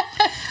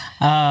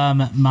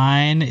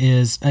 Mine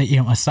is, a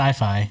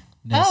sci-fi.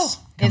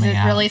 Is it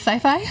really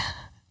sci-fi?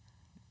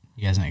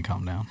 You guys need to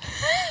calm down.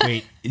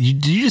 Wait,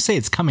 did you just say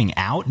it's coming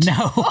out?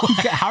 No.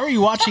 How are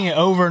you watching it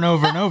over and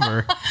over and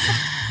over?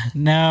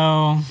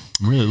 No.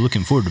 I'm really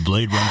looking forward to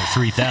Blade Runner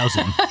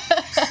 3000.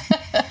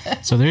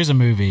 So there's a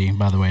movie,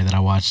 by the way, that I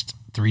watched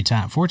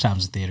 4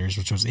 times in theaters,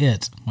 which was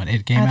It, when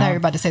it came out. I thought you were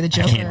about to say The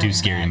Joker. I can't do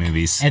scary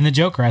movies. And The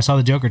Joker, I saw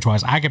The Joker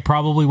twice. I could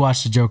probably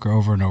watch The Joker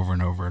over and over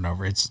and over and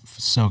over. It's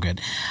so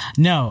good.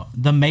 No,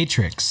 The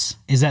Matrix.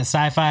 Is that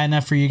sci-fi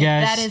enough for you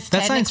guys? That is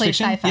technically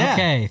sci-fi. Yeah.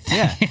 Okay.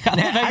 Yeah.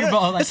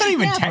 That's not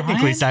even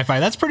technically sci-fi.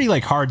 That's pretty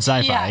hard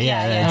sci-fi.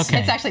 Yeah.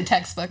 Okay. It's actually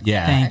textbook.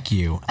 Yeah. Thank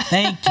you.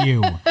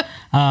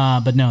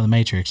 But no, The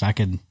Matrix,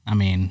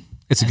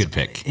 it's a good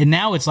pick. And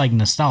now it's like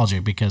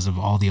nostalgic because of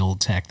all the old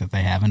tech that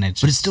they have, and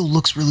but it still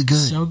looks really good.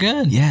 So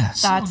good. Yeah.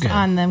 Thoughts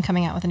on them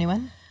coming out with a new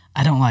one?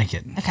 I don't like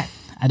it. Okay.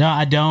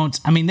 I don't.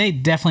 I mean, they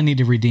definitely need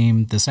to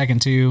redeem the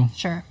second two.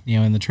 Sure. You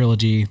know, in the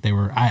trilogy, they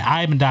were.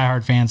 I'm a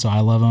diehard fan, so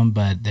I love them,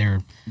 but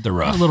they're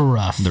rough. a little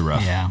rough. They're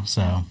rough. Yeah.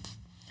 So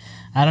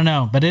I don't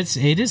know, but it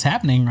is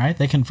happening, right?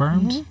 They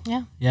confirmed.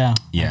 Yeah. Yeah.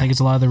 Yeah. I think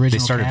it's a lot of the original.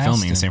 They started cast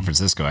filming in and- San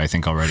Francisco, I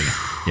think, already.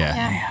 Yeah.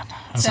 Yeah.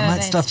 Some of that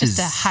it's stuff just is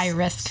a high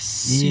risk.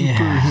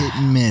 super hit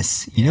and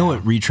miss. You know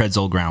what retreads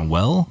old ground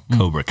well?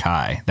 Cobra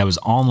Kai. That was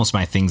almost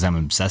my things I'm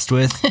obsessed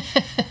with.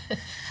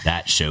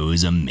 That show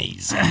is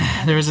amazing.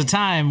 There was a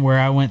time where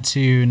I went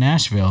to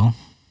Nashville,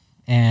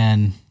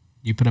 and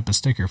you put up a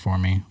sticker for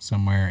me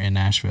somewhere in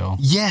Nashville.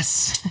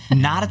 Yes.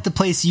 Not at the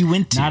place you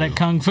went to. Not at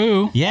Kung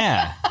Fu,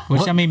 Yeah.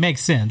 which I mean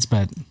makes sense,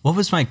 but What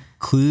was my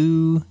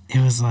clue? it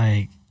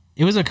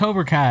was a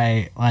Cobra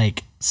Kai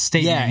like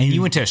state. Yeah, and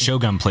you went to a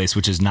Shogun place,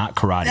 which is not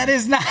karate. That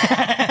is not.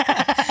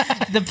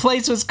 The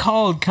place was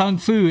called Kung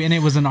Fu, and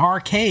it was an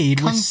arcade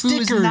Kung with Fu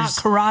is stickers. not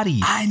karate.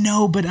 I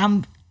know, but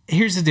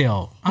here's the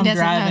deal. I'm He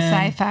doesn't driving, know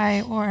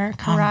sci-fi or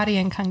karate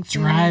and kung fu.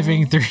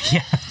 driving through,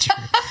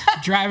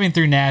 driving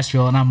through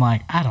Nashville, and I'm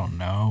like, I don't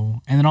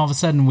know. And then all of a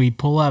sudden, we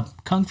pull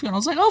up Kung Fu, and I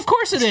was like, oh, of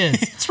course it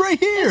is. It's right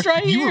here. It's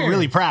right You here. were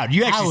really proud.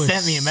 You I actually was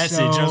sent me a message.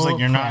 I was so like,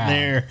 you're not proud.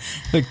 there.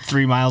 Like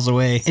 3 miles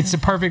away. It's the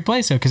perfect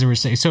place though,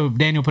 because so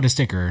Daniel put a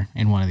sticker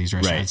in one of these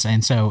restaurants,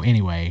 and so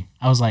anyway,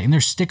 I was like, and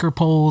there's sticker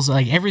poles,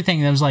 like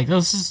everything. That was like,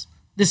 this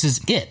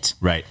is it,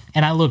 Right.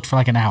 And I looked for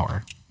like an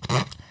hour,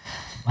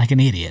 like an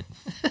idiot.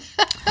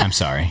 I'm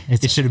sorry.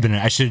 It should have been.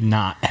 I should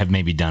not have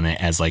maybe done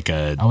it as like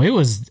a. Oh, it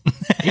was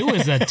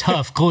a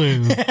tough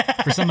clue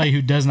for somebody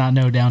who does not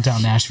know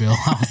downtown Nashville.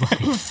 I was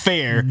like,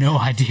 fair. no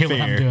idea what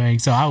I'm Fair. doing.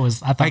 So I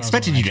thought I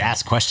expected you to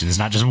ask questions,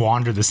 not just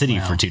wander the city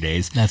for 2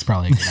 days. That's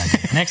probably a good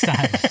idea. Next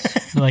time,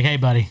 be like, hey,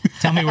 buddy,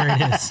 tell me where it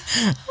is.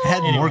 I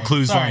had more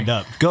clues Sorry. lined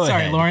up. Go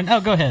Sorry, ahead. Lauren.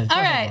 Oh, go ahead. All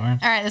Go ahead, right. Lauren.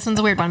 All right. This one's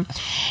a weird one.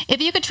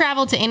 If you could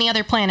travel to any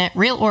other planet,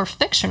 real or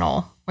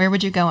fictional, where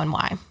would you go and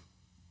why?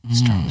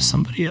 Start with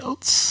somebody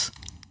else.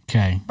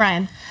 Okay.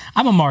 Brian.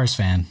 I'm a Mars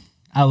fan.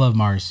 I love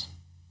Mars.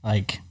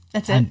 Like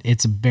That's it?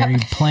 It's very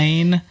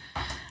plain,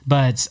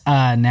 but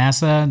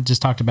NASA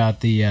just talked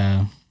about the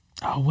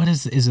what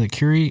is it?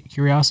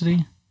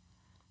 Curiosity?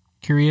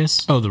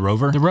 Curious? Oh, the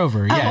rover. The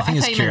rover. Yeah, I think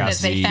it's thought you meant that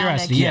Curiosity. They found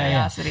Curiosity, a yeah,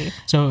 yeah. Curiosity.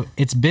 So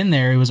it's been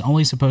there. It was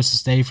only supposed to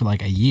stay for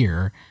like a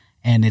year,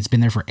 and it's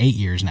been there for 8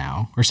 years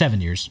now, or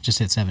 7 years. Just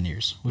hit 7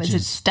 years. Which Was it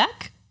is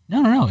stuck?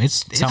 no.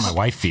 It's That's how my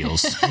wife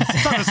feels. I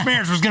thought this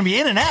marriage was going to be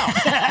in and out.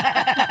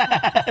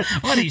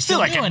 what are you still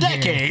Like a doing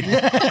here?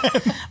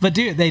 decade. But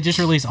dude, they just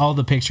released all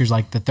the pictures,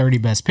 like the 30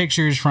 best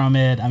pictures from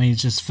it. I mean,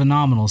 it's just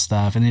phenomenal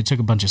stuff. And they took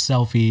a bunch of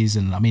selfies,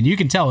 and I mean, you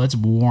can tell it's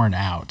worn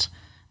out,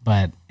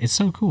 but it's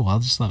so cool. I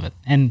just love it.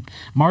 And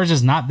Mars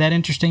is not that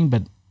interesting,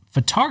 but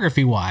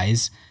photography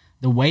wise,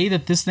 the way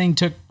that this thing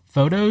took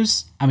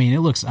photos, I mean, it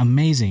looks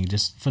amazing.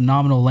 Just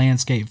phenomenal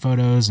landscape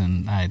photos,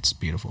 and it's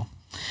beautiful.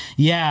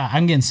 Yeah,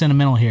 I'm getting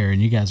sentimental here,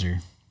 and you guys are.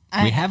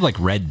 We have like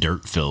red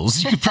dirt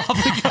fills. You could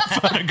probably go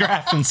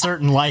photograph in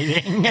certain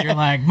lighting. You're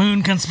like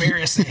moon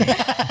conspiracy.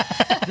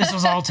 This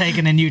was all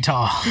taken in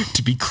Utah.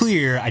 To be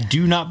clear, I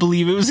do not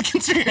believe it was a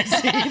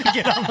conspiracy to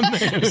get on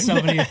the moon.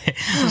 Somebody,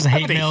 there's a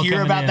hate I'm mail gonna hear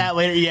coming about in. that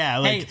later. Yeah,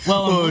 like, Hey,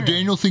 well,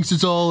 Daniel thinks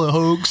it's all a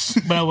hoax.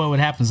 But what would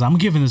happen is I'm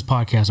giving this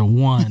podcast a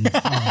 1.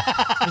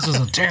 This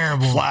was a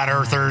terrible. Flat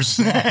earthers.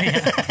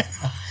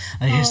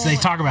 They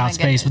talk about my space,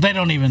 goodness. but they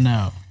don't even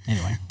know.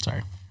 Anyway,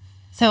 sorry.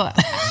 So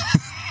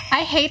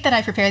I hate that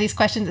I prepare these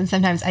questions and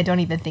sometimes I don't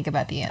even think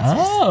about the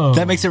answers. Oh,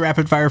 That makes it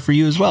rapid fire for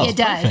you as well. It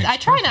does. perfect, I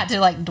try not to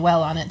like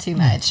dwell on it too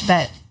much,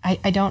 but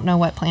I don't know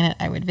what planet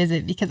I would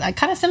visit because I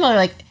kind of similar.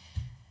 Like,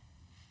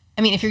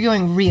 I mean, if you're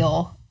going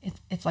real,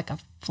 it's like a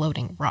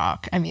floating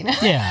rock. I mean,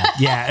 yeah.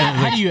 Yeah.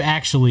 How do you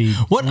actually?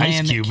 What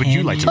land ice cube would you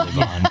can like to live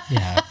on?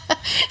 Yeah,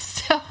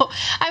 so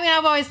I mean,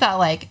 I've always thought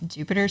like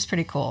Jupiter's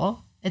pretty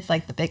cool. It's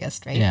like the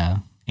biggest, right? yeah,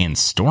 And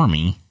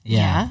stormy.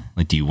 yeah.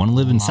 Like, do you want to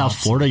live in South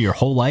Florida your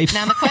whole life?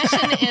 Now the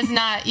question is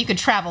not you could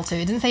travel to.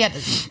 It didn't say you had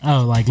to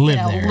Oh, like live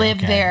there. live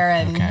Okay. there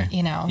and Okay.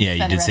 Yeah, you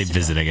spend the did say rest of your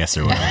visit, I guess,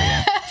 or whatever.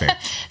 Yeah, fair.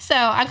 So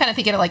I'm kind of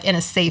thinking of like in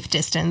a safe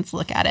distance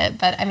look at it.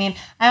 But I mean,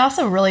 I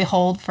also really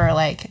hold for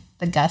like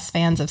the Gus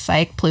fans of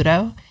Psych,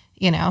 Pluto,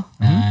 you know.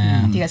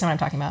 Yeah. Do you guys know what I'm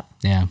talking about?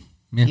 Yeah.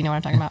 You know what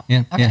I'm talking about?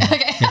 Yeah, Okay. yeah.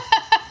 Okay.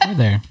 We're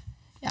there.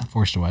 Yeah. I'm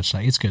forced to watch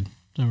that. It's good.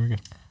 So we're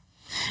good.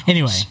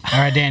 Anyway, all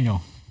right,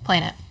 Daniel.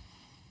 Planet.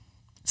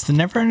 It's the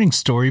never-ending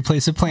story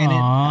place of planet.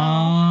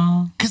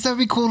 Aww. Because that'd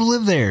be cool to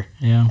live there.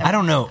 Yeah. I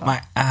don't know.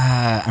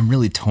 I'm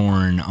really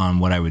torn on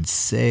what I would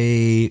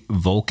say.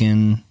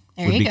 Vulcan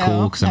There would you be go.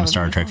 cool because I'm That a would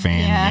Star be Trek cool.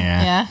 fan.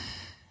 Yeah.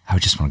 I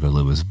would just want to go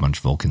live with a bunch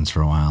of Vulcans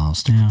for a while. I'll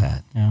stick with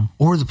that. Yeah.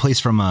 Or the place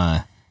from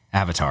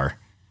Avatar.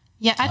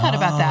 Yeah, I thought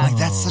about that. Like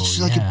that's such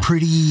like yeah. a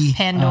pretty.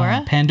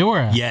 Pandora.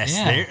 Pandora. Yes,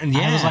 Yeah. there-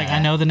 yeah. I was like, I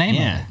know the name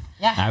of Yeah. it.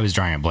 Yeah. I was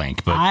drawing a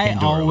blank, but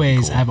Pandora would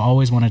be cool. I've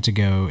always wanted to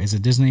go. Is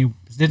it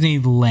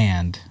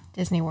Disneyland?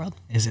 Disney World.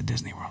 Is it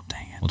Disney World?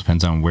 Dang it. Well, it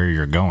depends on where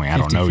you're going. I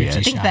don't know 50-50 yet.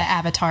 I think shot. the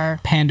Avatar.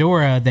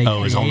 Pandora, they Oh,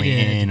 it was only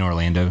created- in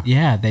Orlando.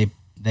 Yeah, they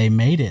they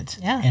made it.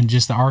 Yeah. And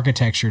just the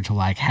architecture to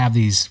like have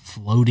these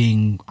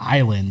floating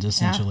islands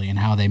essentially, and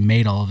how they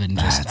made all of it. And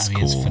just, That's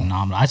it's cool.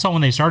 phenomenal. I saw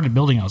when they started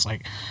building, I was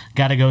like,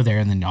 got to go there.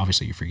 And then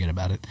obviously you forget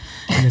about it.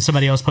 And then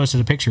somebody else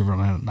posted a picture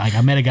from it. Like,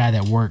 I met a guy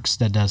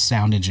that does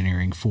sound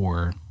engineering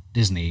for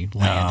Disneyland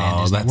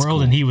and Disney that's World,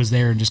 cool. and he was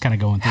there and just kind of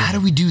going through. How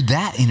do we do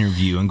that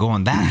interview and go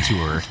on that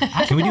tour?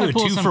 Can we do a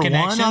pull 2 some for 1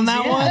 connections, on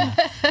that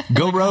one?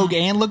 Go rogue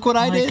and look what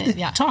I did.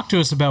 Yeah. Talk to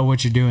us about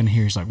what you're doing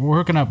here. He's like, we're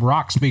hooking up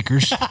rock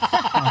speakers.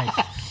 Like,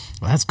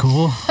 well, that's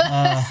cool.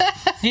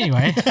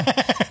 Anyway,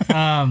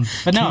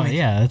 but no,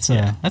 yeah,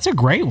 that's a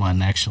great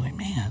one actually.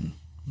 Man,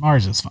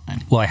 Mars is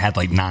fine. Well, I had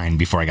like 9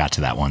 before I got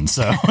to that one,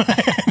 so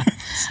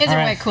His are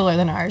way cooler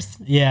than ours.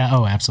 Yeah.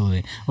 Oh,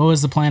 absolutely. What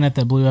was the planet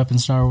that blew up in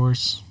Star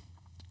Wars?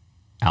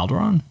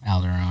 Alderaan.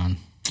 Alderaan.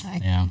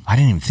 Yeah. I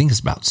didn't even think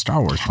about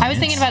Star Wars. I was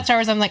thinking about Star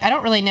Wars. I'm like, I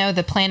don't really know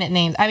the planet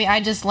names. I mean,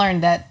 I just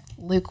learned that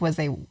Luke was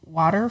a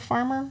water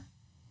farmer.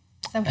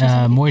 Is that what you're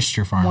saying?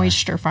 Moisture farmer.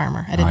 Moisture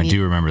farmer. I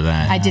do remember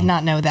that. I did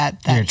not know that.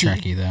 You're a deep.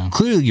 Trekkie though.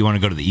 Clearly, you want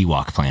to go to the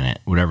Ewok planet,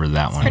 whatever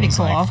that one pretty is.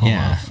 cool. Like, full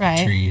Yeah. of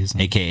Right. trees.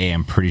 And, AKA,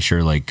 I'm pretty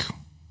sure like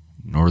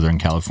Northern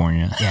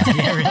California.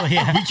 yeah, really.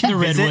 Yeah. The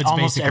redwoods.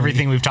 almost basically.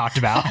 everything we've talked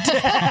about.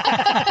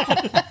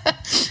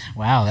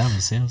 Wow, that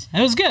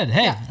was good.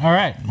 Hey, all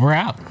right, we're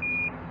out.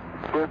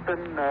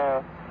 Houston,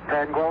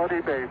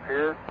 Tranquility Base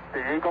here.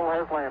 The Eagle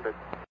has landed.